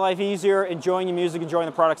making your life easier, enjoying your music, enjoying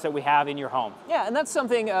the products that we have in your home. Yeah, and that's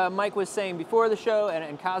something Mike was saying before the show,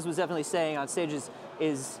 and Kaz was definitely saying on stage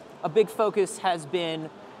is a big focus has been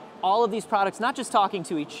all of these products, not just talking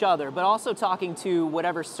to each other, but also talking to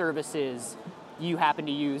whatever services you happen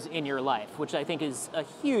to use in your life, which I think is a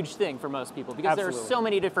huge thing for most people, because there are so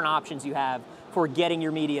many different options you have for getting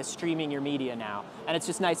your media, streaming your media now, and it's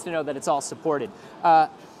just nice to know that it's all supported.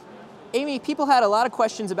 Amy, people had a lot of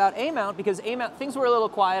questions about A-mount because A-mount, things were a little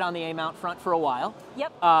quiet on the A-mount front for a while.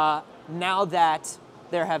 Yep. Now that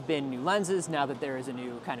there have been new lenses, now that there is a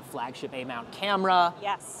new kind of flagship A-mount camera.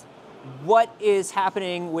 Yes. What is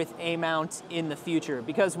happening with A-mount in the future?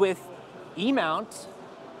 Because with E-mount,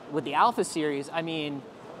 with the Alpha series, I mean,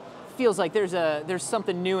 feels like there's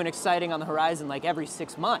something new and exciting on the horizon like every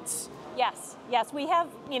 6 months. Yes, yes, we have,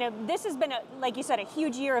 this has been, like you said, a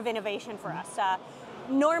huge year of innovation for us.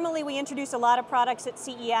 Normally we introduce a lot of products at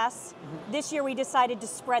CES. This year we decided to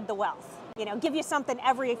spread the wealth. Give you something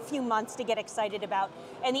every few months to get excited about.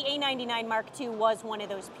 And the A99 Mark II was one of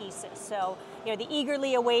those pieces. So, the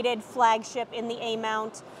eagerly awaited flagship in the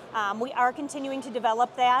A-mount. We are continuing to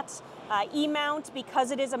develop that. E-mount,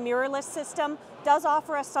 because it is a mirrorless system, does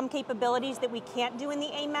offer us some capabilities that we can't do in the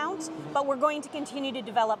A-mount, but we're going to continue to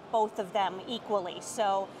develop both of them equally.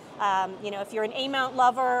 So, if you're an A-mount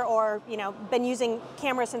lover or, been using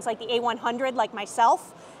cameras since like the A100 like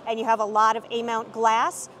myself, and you have a lot of A-mount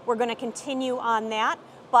glass, we're going to continue on that.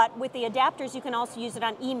 But with the adapters, you can also use it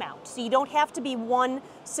on E-mount. So you don't have to be one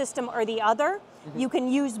system or the other. You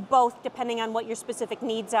can use both depending on what your specific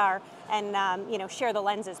needs are and share the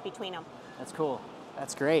lenses between them. That's cool.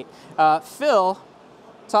 That's great. Phil,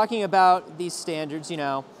 talking about these standards,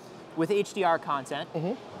 with HDR content,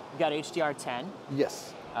 you've got HDR10.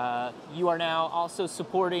 Yes. You are now also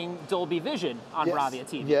supporting Dolby Vision on Bravia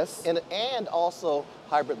TV. Yes, and also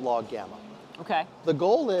hybrid log gamma. Okay. The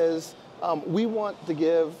goal is we want to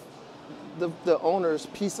give the owners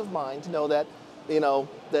peace of mind to know that,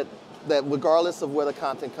 that regardless of where the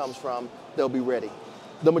content comes from, they'll be ready.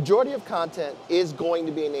 The majority of content is going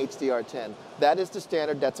to be in HDR10. That is the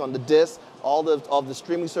standard. That's on the disc. All of the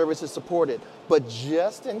streaming services support it. But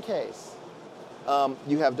just in case,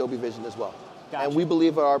 you have Dolby Vision as well. Gotcha. And we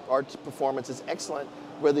believe our performance is excellent,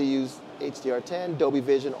 whether you use HDR10, Dolby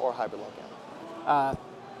Vision, or hybrid log gamma.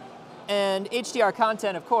 And HDR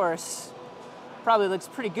content, of course, probably looks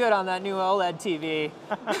pretty good on that new OLED TV.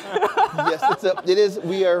 Yes, it is.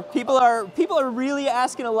 We are. People are really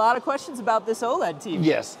asking a lot of questions about this OLED TV.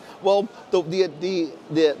 Yes. Well,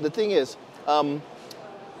 the thing is,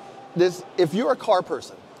 if you're a car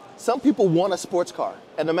person, some people want a sports car,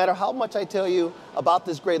 and no matter how much I tell you about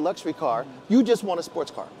this great luxury car, you just want a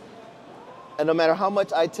sports car. And no matter how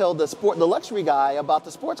much I tell the luxury guy about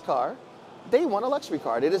the sports car, they want a luxury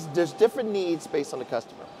car. There's different needs based on the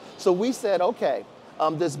customer. So we said, okay,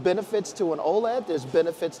 there's benefits to an OLED, there's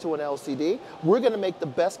benefits to an LCD. We're going to make the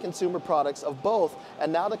best consumer products of both,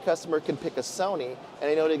 and now the customer can pick a Sony,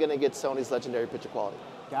 and they know they're going to get Sony's legendary picture quality.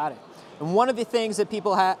 Got it. And one of the things that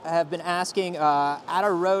people have been asking,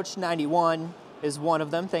 Ada Roach 91 is one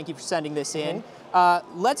of them. Thank you for sending this in.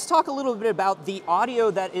 Let's talk a little bit about the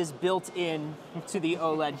audio that is built in to the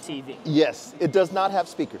OLED TV. Yes, it does not have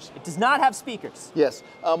speakers. It does not have speakers. Yes.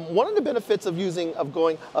 One of the benefits of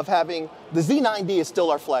having the Z9D is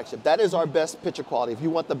still our flagship. That is our best picture quality if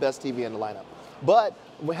you want the best TV in the lineup. But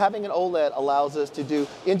having an OLED allows us to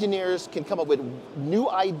engineers can come up with new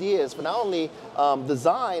ideas for not only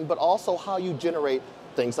design, but also how you generate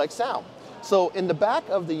things like sound. So in the back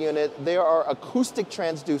of the unit, there are acoustic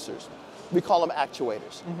transducers. We call them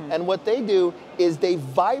actuators. And what they do is they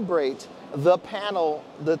vibrate the panel,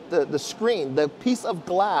 the screen, the piece of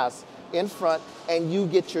glass in front, and you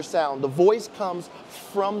get your sound. The voice comes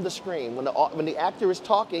from the screen. When the actor is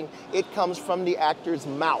talking, it comes from the actor's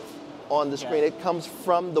mouth on the screen. It comes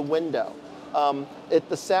from the window.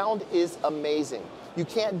 The sound is amazing. You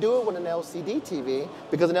can't do it with an LCD TV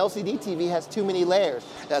because an LCD TV has too many layers.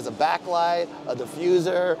 It has a backlight, a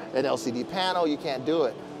diffuser, an LCD panel. You can't do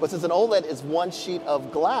it. But since an OLED is one sheet of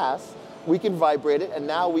glass, we can vibrate it, and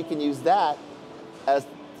now we can use that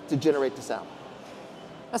to generate the sound.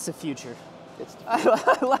 That's the future.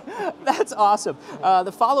 That's awesome.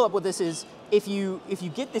 The follow-up with this is if you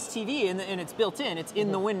get this TV and it's built in, it's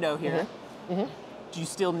in the window here. Do you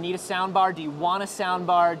still need a sound bar? Do you want a sound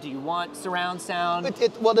bar? Do you want surround sound?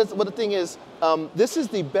 Well, the thing is, this is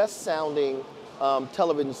the best sounding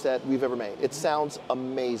television set we've ever made. It sounds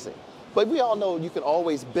amazing. but we all know you can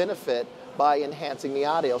always benefit by enhancing the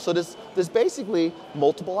audio. So there's basically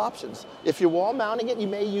multiple options. If you're wall mounting it, you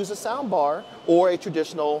may use a sound bar or a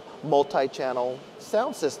traditional multi-channel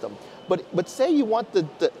sound system. But say you want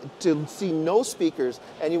to see no speakers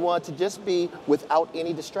and you want to just be without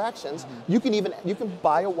any distractions, you can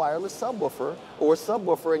buy a wireless subwoofer or a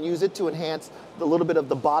subwoofer and use it to enhance a little bit of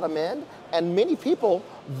the bottom end. And many people,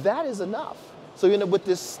 that is enough. So you end up with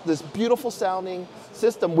this beautiful sounding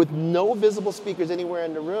system with no visible speakers anywhere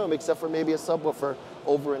in the room except for maybe a subwoofer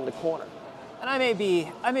over in the corner. And I may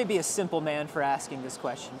be a simple man for asking this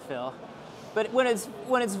question, Phil, but when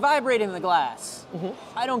it's vibrating in the glass,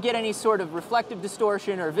 I don't get any sort of reflective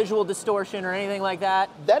distortion or visual distortion or anything like that.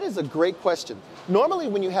 That is a great question. Normally,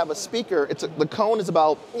 when you have a speaker, the cone is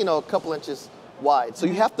about a couple inches wide, so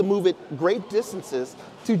you have to move it great distances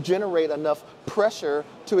to generate enough pressure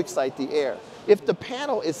to excite the air. If the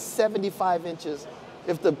panel is 75 inches,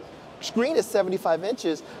 if the screen is 75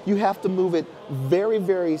 inches, you have to move it very,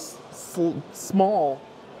 very small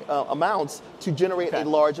amounts to generate a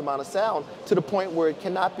large amount of sound to the point where it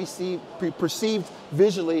cannot be perceived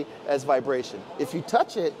visually as vibration. If you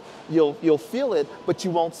touch it, you'll feel it, but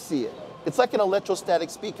you won't see it. It's like an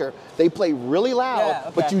electrostatic speaker. They play really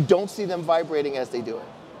loud, but you don't see them vibrating as they do it.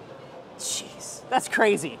 Jeez, that's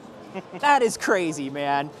crazy. That is crazy,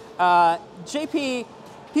 man. JP,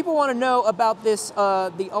 people want to know about this,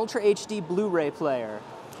 the Ultra HD Blu-ray player.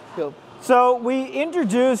 So we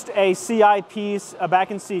introduced a CI piece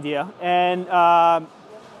back in CEDIA, and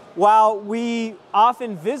while we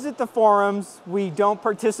often visit the forums, we don't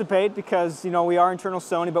participate because we are internal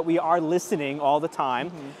Sony, but we are listening all the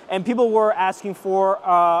time. And people were asking for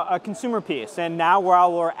a consumer piece, and now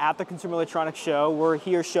while we're at the Consumer Electronics Show, we're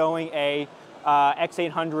here showing a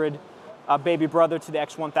X800 baby brother to the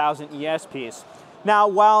X1000 ES piece. Now,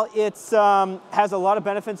 while it has a lot of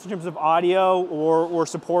benefits in terms of audio or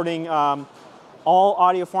supporting all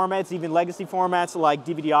audio formats, even legacy formats like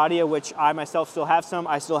DVD audio, which I myself still have some.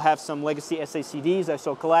 I still have some legacy SACDs I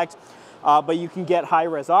still collect, but you can get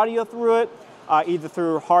high-res audio through it, either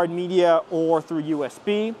through hard media or through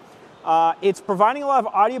USB. It's providing a lot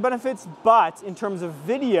of audio benefits, but in terms of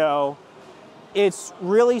video, it's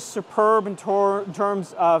really superb in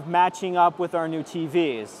terms of matching up with our new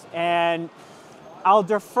TVs. And I'll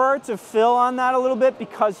defer to Phil on that a little bit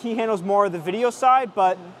because he handles more of the video side,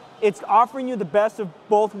 but it's offering you the best of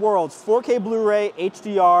both worlds, 4K Blu-ray,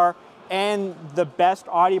 HDR, and the best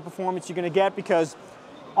audio performance you're gonna get because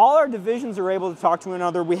all our divisions are able to talk to one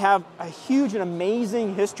another. We have a huge and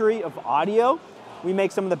amazing history of audio. We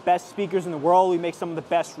make some of the best speakers in the world. We make some of the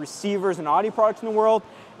best receivers and audio products in the world,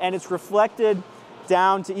 and it's reflected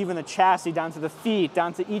down to even the chassis, down to the feet,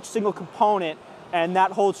 down to each single component, and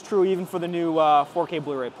that holds true even for the new 4K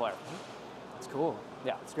Blu-ray player. That's cool.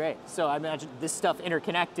 Yeah, it's great. So I imagine this stuff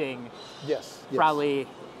interconnecting yes. probably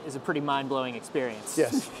is a pretty mind-blowing experience.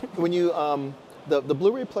 Yes. When you the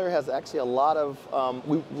Blu-ray player has actually a lot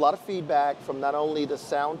of feedback from not only the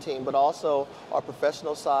sound team but also our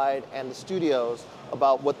professional side and the studios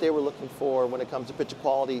about what they were looking for when it comes to picture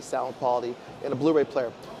quality, sound quality in a Blu-ray player.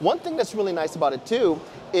 One thing that's really nice about it too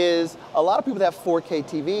is a lot of people that have 4K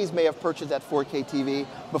TVs may have purchased that 4K TV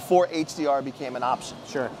before HDR became an option.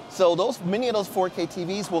 Sure. So many of those 4K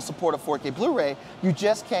TVs will support a 4K Blu-ray, you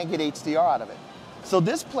just can't get HDR out of it. So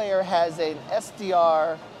this player has an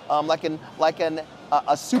SDR,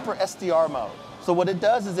 a super SDR mode. So what it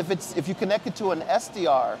does is if you connect it to an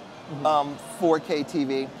SDR 4K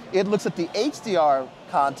TV, it looks at the HDR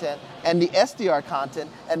content and the SDR content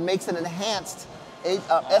and makes an enhanced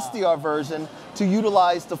SDR version to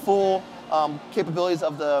utilize the full capabilities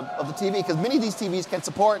of the TV, because many of these TVs can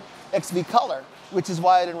support XV color, which is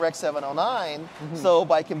wired in Rec 709. So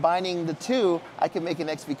by combining the two, I can make an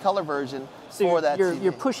XV color version for that TV.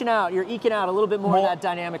 You're pushing out, you're eking out a little bit more of that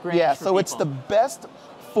dynamic range. Yeah, for so people. it's the best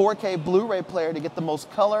 4K Blu-ray player to get the most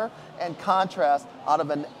color and contrast out of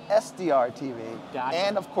an SDR TV. Gotcha.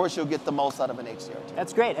 And of course you'll get the most out of an HDR TV.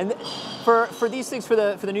 That's great. And for these things, for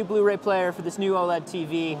the new Blu-ray player, for this new OLED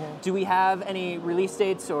TV, do we have any release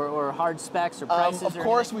dates or hard specs or prices? Of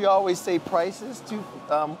course, we always say prices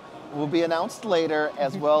will be announced later,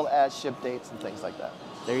 as well as ship dates and things like that.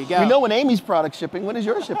 There you go. You know when Amy's product's shipping, when is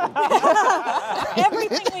yours shipping?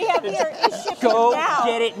 Everything we have here is shipping Go now.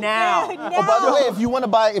 get it now. Yeah, Oh, by the way, if you want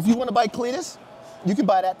to buy Cletus, you can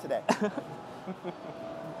buy that today.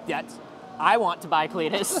 Yes. I want to buy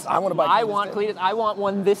Cletus. I want to buy Cletus. I want Cletus. I want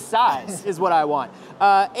one this size is what I want.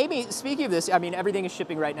 Amy, speaking of this, I mean, everything is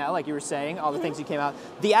shipping right now, like you were saying, all the things that came out.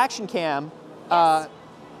 The Action Cam,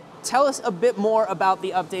 tell us a bit more about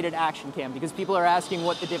the updated Action Cam, because people are asking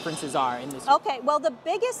what the differences are in this. Okay, well, the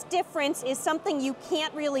biggest difference is something you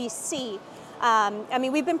can't really see. I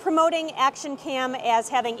mean, we've been promoting Action Cam as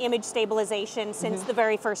having image stabilization since the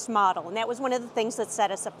very first model, and that was one of the things that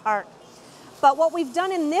set us apart. But what we've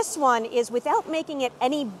done in this one is, without making it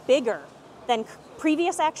any bigger than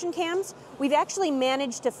previous Action Cams, we've actually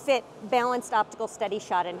managed to fit balanced optical steady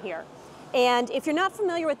shot in here. And if you're not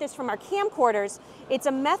familiar with this from our camcorders, it's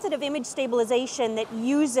a method of image stabilization that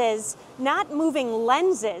uses not moving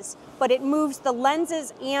lenses, but it moves the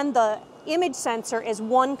lenses and the image sensor as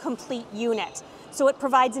one complete unit. So it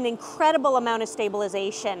provides an incredible amount of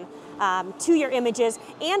stabilization to your images,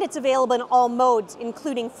 and it's available in all modes,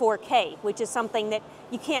 including 4K, which is something that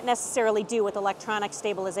you can't necessarily do with electronic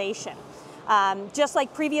stabilization. Just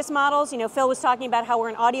like previous models, you know, Phil was talking about how we're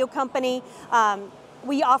an audio company.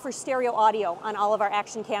 We offer stereo audio on all of our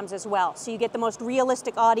Action Cams as well. So you get the most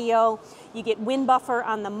realistic audio, you get wind buffer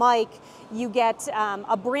on the mic, you get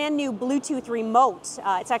a brand new Bluetooth remote.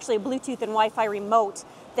 It's actually a Bluetooth and Wi-Fi remote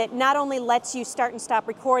that not only lets you start and stop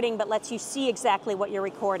recording, but lets you see exactly what you're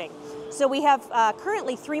recording. So we have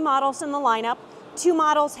currently 3 models in the lineup. 2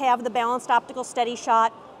 models have the balanced optical steady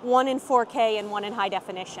shot, 1 in 4K and 1 in high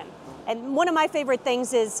definition. And one of my favorite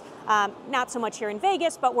things is, not so much here in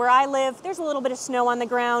Vegas, but where I live, there's a little bit of snow on the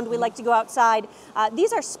ground. We like to go outside.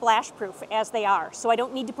 These are splash proof as they are, so I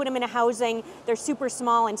don't need to put them in a housing. They're super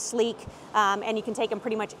small and sleek, and you can take them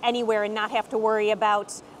pretty much anywhere and not have to worry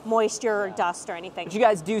about moisture or dust or anything. But you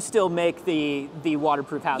guys do still make the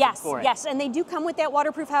waterproof housing for it? Yes, and they do come with that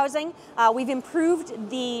waterproof housing. We've improved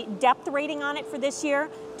the depth rating on it for this year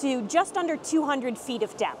to just under 200 feet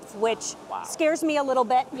of depth, which scares me a little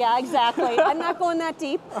bit. Yeah, exactly. I'm not going that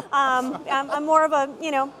deep. I'm more of a,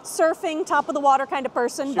 you know, surfing, top of the water kind of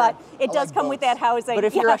person, but it does come with that housing. But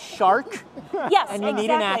if you're a shark, yes, and you need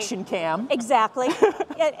an Action Cam, exactly,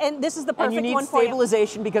 and this is the perfect and you need one for you.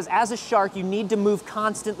 stabilization, because as a shark, you need to move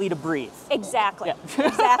constantly to breathe. Exactly,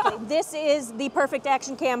 exactly. This is the perfect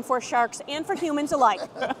Action Cam for sharks and for humans alike.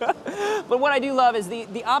 But what I do love is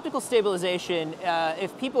the optical stabilization.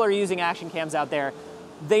 If people are using Action Cams out there,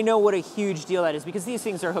 they know what a huge deal that is, because these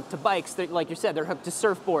things are hooked to bikes. Like you said, they're hooked to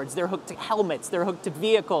surfboards, they're hooked to helmets, they're hooked to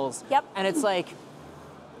vehicles. Yep. And it's like,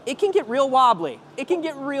 it can get real wobbly. It can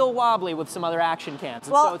get real wobbly with some other Action Cams.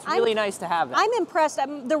 And so it's really nice to have that. I'm impressed.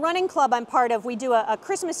 The running club I'm part of, we do a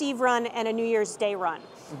Christmas Eve run and a New Year's Day run.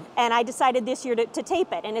 And I decided this year to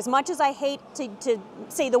tape it. And as much as I hate to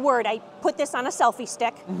say the word, I put this on a selfie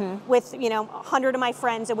stick with, you know, 100 of my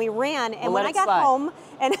friends, and we ran. And when I got home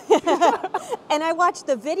and and I watched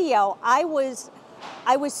the video, I was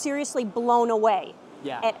seriously blown away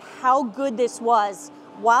at how good this was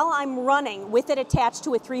while I'm running with it attached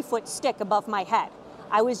to a 3-foot stick above my head.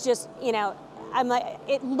 I was just, you know, I'm like,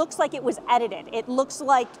 it looks like it was edited. It looks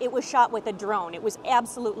like it was shot with a drone. It was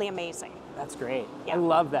absolutely amazing. That's great. Yeah. I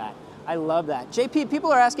love that. I love that. JP,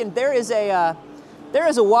 people are asking, there is a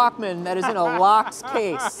Walkman that is in a locked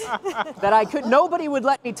case that nobody would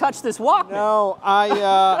let me touch this Walkman. No,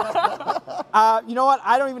 you know what?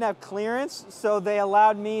 I don't even have clearance, so they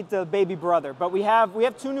allowed me to baby brother. But we have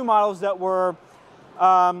 2 new models that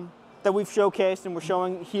that we've showcased and we're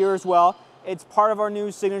showing here as well. It's part of our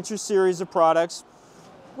new signature series of products.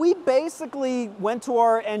 We basically went to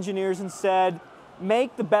our engineers and said,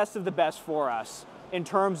 make the best of the best for us in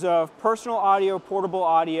terms of personal audio, portable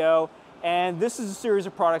audio, and this is a series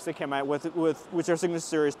of products that came out with our signature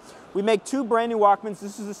series. We make 2 brand new Walkmans.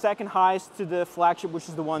 This is the second highest to the flagship, which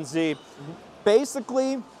is the 1Z.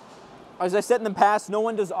 Basically, as I said in the past, no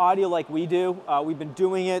one does audio like we do. We've been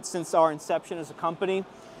doing it since our inception as a company.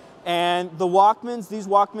 And the Walkmans, these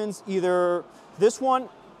Walkmans, either this one,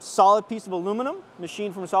 solid piece of aluminum,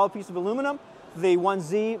 machined from a solid piece of aluminum, the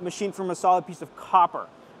 1Z, machined from a solid piece of copper,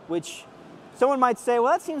 which someone might say,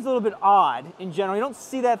 well, that seems a little bit odd in general. You don't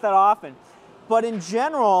see that often. But in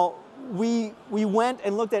general, we went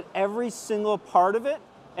and looked at every single part of it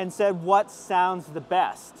and said, what sounds the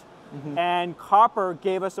best? And copper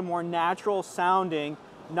gave us a more natural sounding,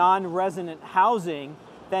 non-resonant housing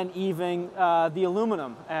than even the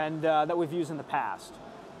aluminum that we've used in the past.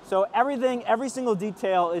 So every single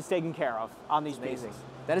detail is taken care of on these pieces.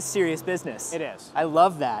 That is serious business. It is. I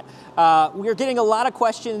love that. We're getting a lot of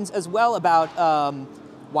questions as well about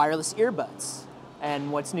wireless earbuds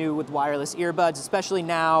and what's new with wireless earbuds, especially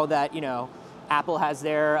now that, you know, Apple has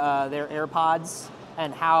their AirPods,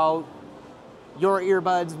 and how your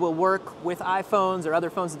earbuds will work with iPhones or other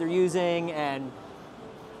phones that they're using, and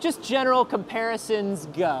just general comparisons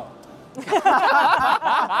go.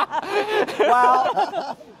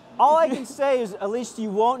 Well, All I can say is, at least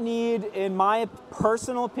you won't need, in my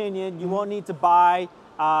personal opinion, you won't need to buy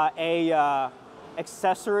a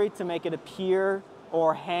accessory to make it appear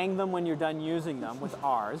or hang them when you're done using them with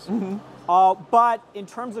ours. But in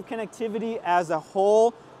terms of connectivity as a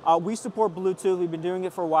whole, we support Bluetooth. We've been doing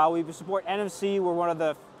it for a while. We support NFC. We're one of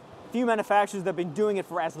the few manufacturers that have been doing it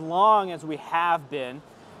for as long as we have been.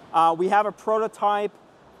 We have a prototype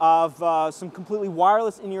of some completely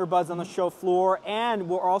wireless in-ear buds on the show floor, and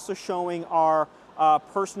we're also showing our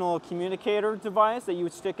personal communicator device that you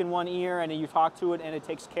would stick in one ear and you talk to it and it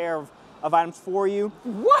takes care of items for you.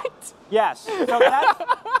 What? Yes. So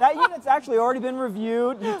that unit's actually already been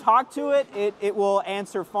reviewed. You talk to it, it will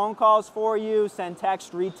answer phone calls for you, send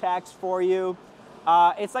text, read text for you.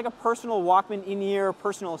 It's like a personal Walkman in-ear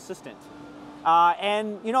personal assistant.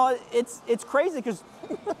 And you know, it's crazy because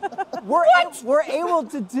we're able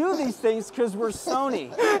to do these things because we're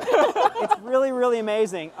Sony. It's really, really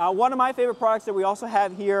amazing. One of my favorite products that we also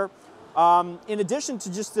have here, in addition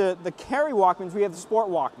to just the carry Walkmans, we have the sport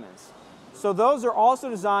Walkmans. So those are also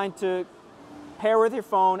designed to pair with your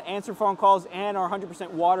phone, answer phone calls, and are 100%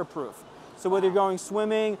 waterproof. So whether you're going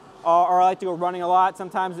swimming or I like to go running a lot,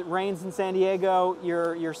 sometimes it rains in San Diego,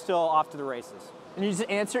 you're still off to the races. And you just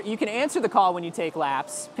answer. You can answer the call when you take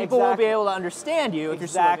laps. People won't be able to understand you if you're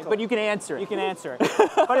swimming, but you can answer it. You can answer it.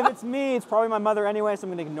 But if it's me, it's probably my mother anyway, so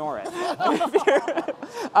I'm going to ignore it.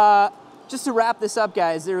 Just to wrap this up,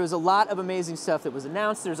 guys, there was a lot of amazing stuff that was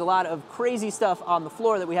announced. There's a lot of crazy stuff on the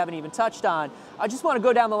floor that we haven't even touched on. I just want to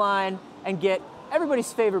go down the line and get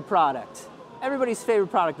everybody's favorite product. Everybody's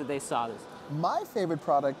favorite product that they saw this. My favorite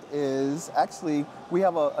product is actually, we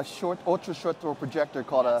have a ultra short throw projector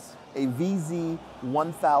called a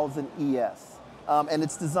VZ1000ES. And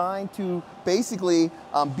it's designed to basically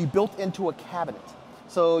be built into a cabinet.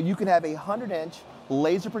 So you can have a 100-inch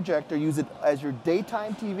laser projector, use it as your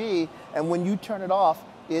daytime TV, and when you turn it off,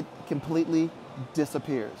 it completely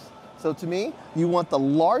disappears. So to me, you want the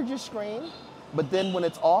largest screen, but then when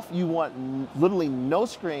it's off, you want literally no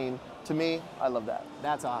screen. To me, I love that.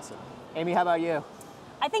 That's awesome. Amy, how about you?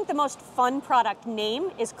 I think the most fun product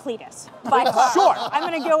name is Cletus, but sure, I'm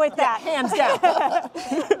going to go with that. Hands down.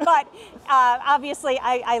 But obviously,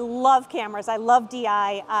 I love cameras. I love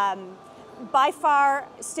DI. By far,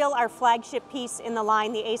 still our flagship piece in the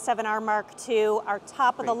line, the A7R Mark II, our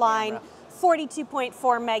top of the line, 42.4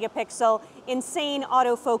 megapixel, insane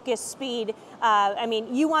autofocus speed. I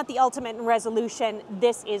mean, you want the ultimate in resolution,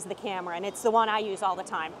 this is the camera, and it's the one I use all the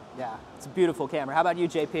time. Yeah, it's a beautiful camera. How about you,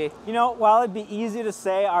 JP? You know, while it'd be easy to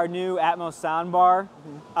say our new Atmos soundbar,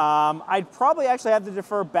 I'd probably actually have to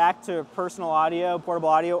defer back to personal audio, portable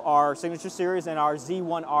audio, our Signature Series and our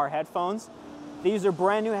Z1R headphones. These are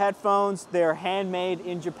brand new headphones. They're handmade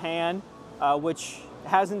in Japan, which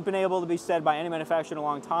hasn't been able to be said by any manufacturer in a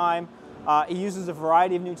long time. It uses a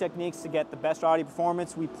variety of new techniques to get the best audio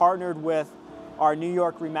performance. We partnered with our New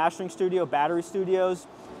York remastering studio, Battery Studios.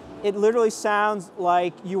 It literally sounds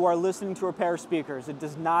like you are listening to a pair of speakers. It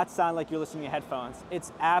does not sound like you're listening to headphones.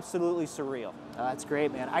 It's absolutely surreal. Oh, that's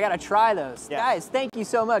great, man. I got to try those. Yeah. Guys, thank you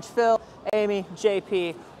so much. Phil, Amy,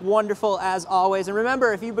 JP, wonderful as always. And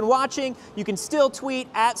remember, if you've been watching, you can still tweet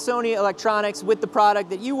at Sony Electronics with the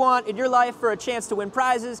product that you want in your life for a chance to win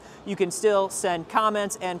prizes. You can still send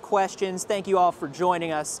comments and questions. Thank you all for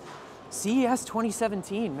joining us. CES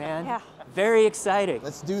 2017, man. Yeah. Very exciting.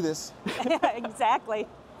 Let's do this. Exactly.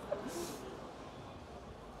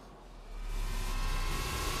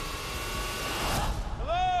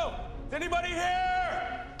 Hello? Is anybody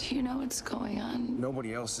here? Do you know what's going on?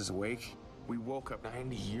 Nobody else is awake. We woke up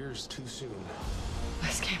 90 years too soon.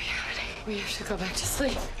 This can't be happening. We have to go back to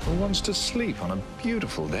sleep. Who wants to sleep on a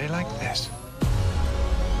beautiful day like this?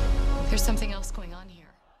 There's something else going on here.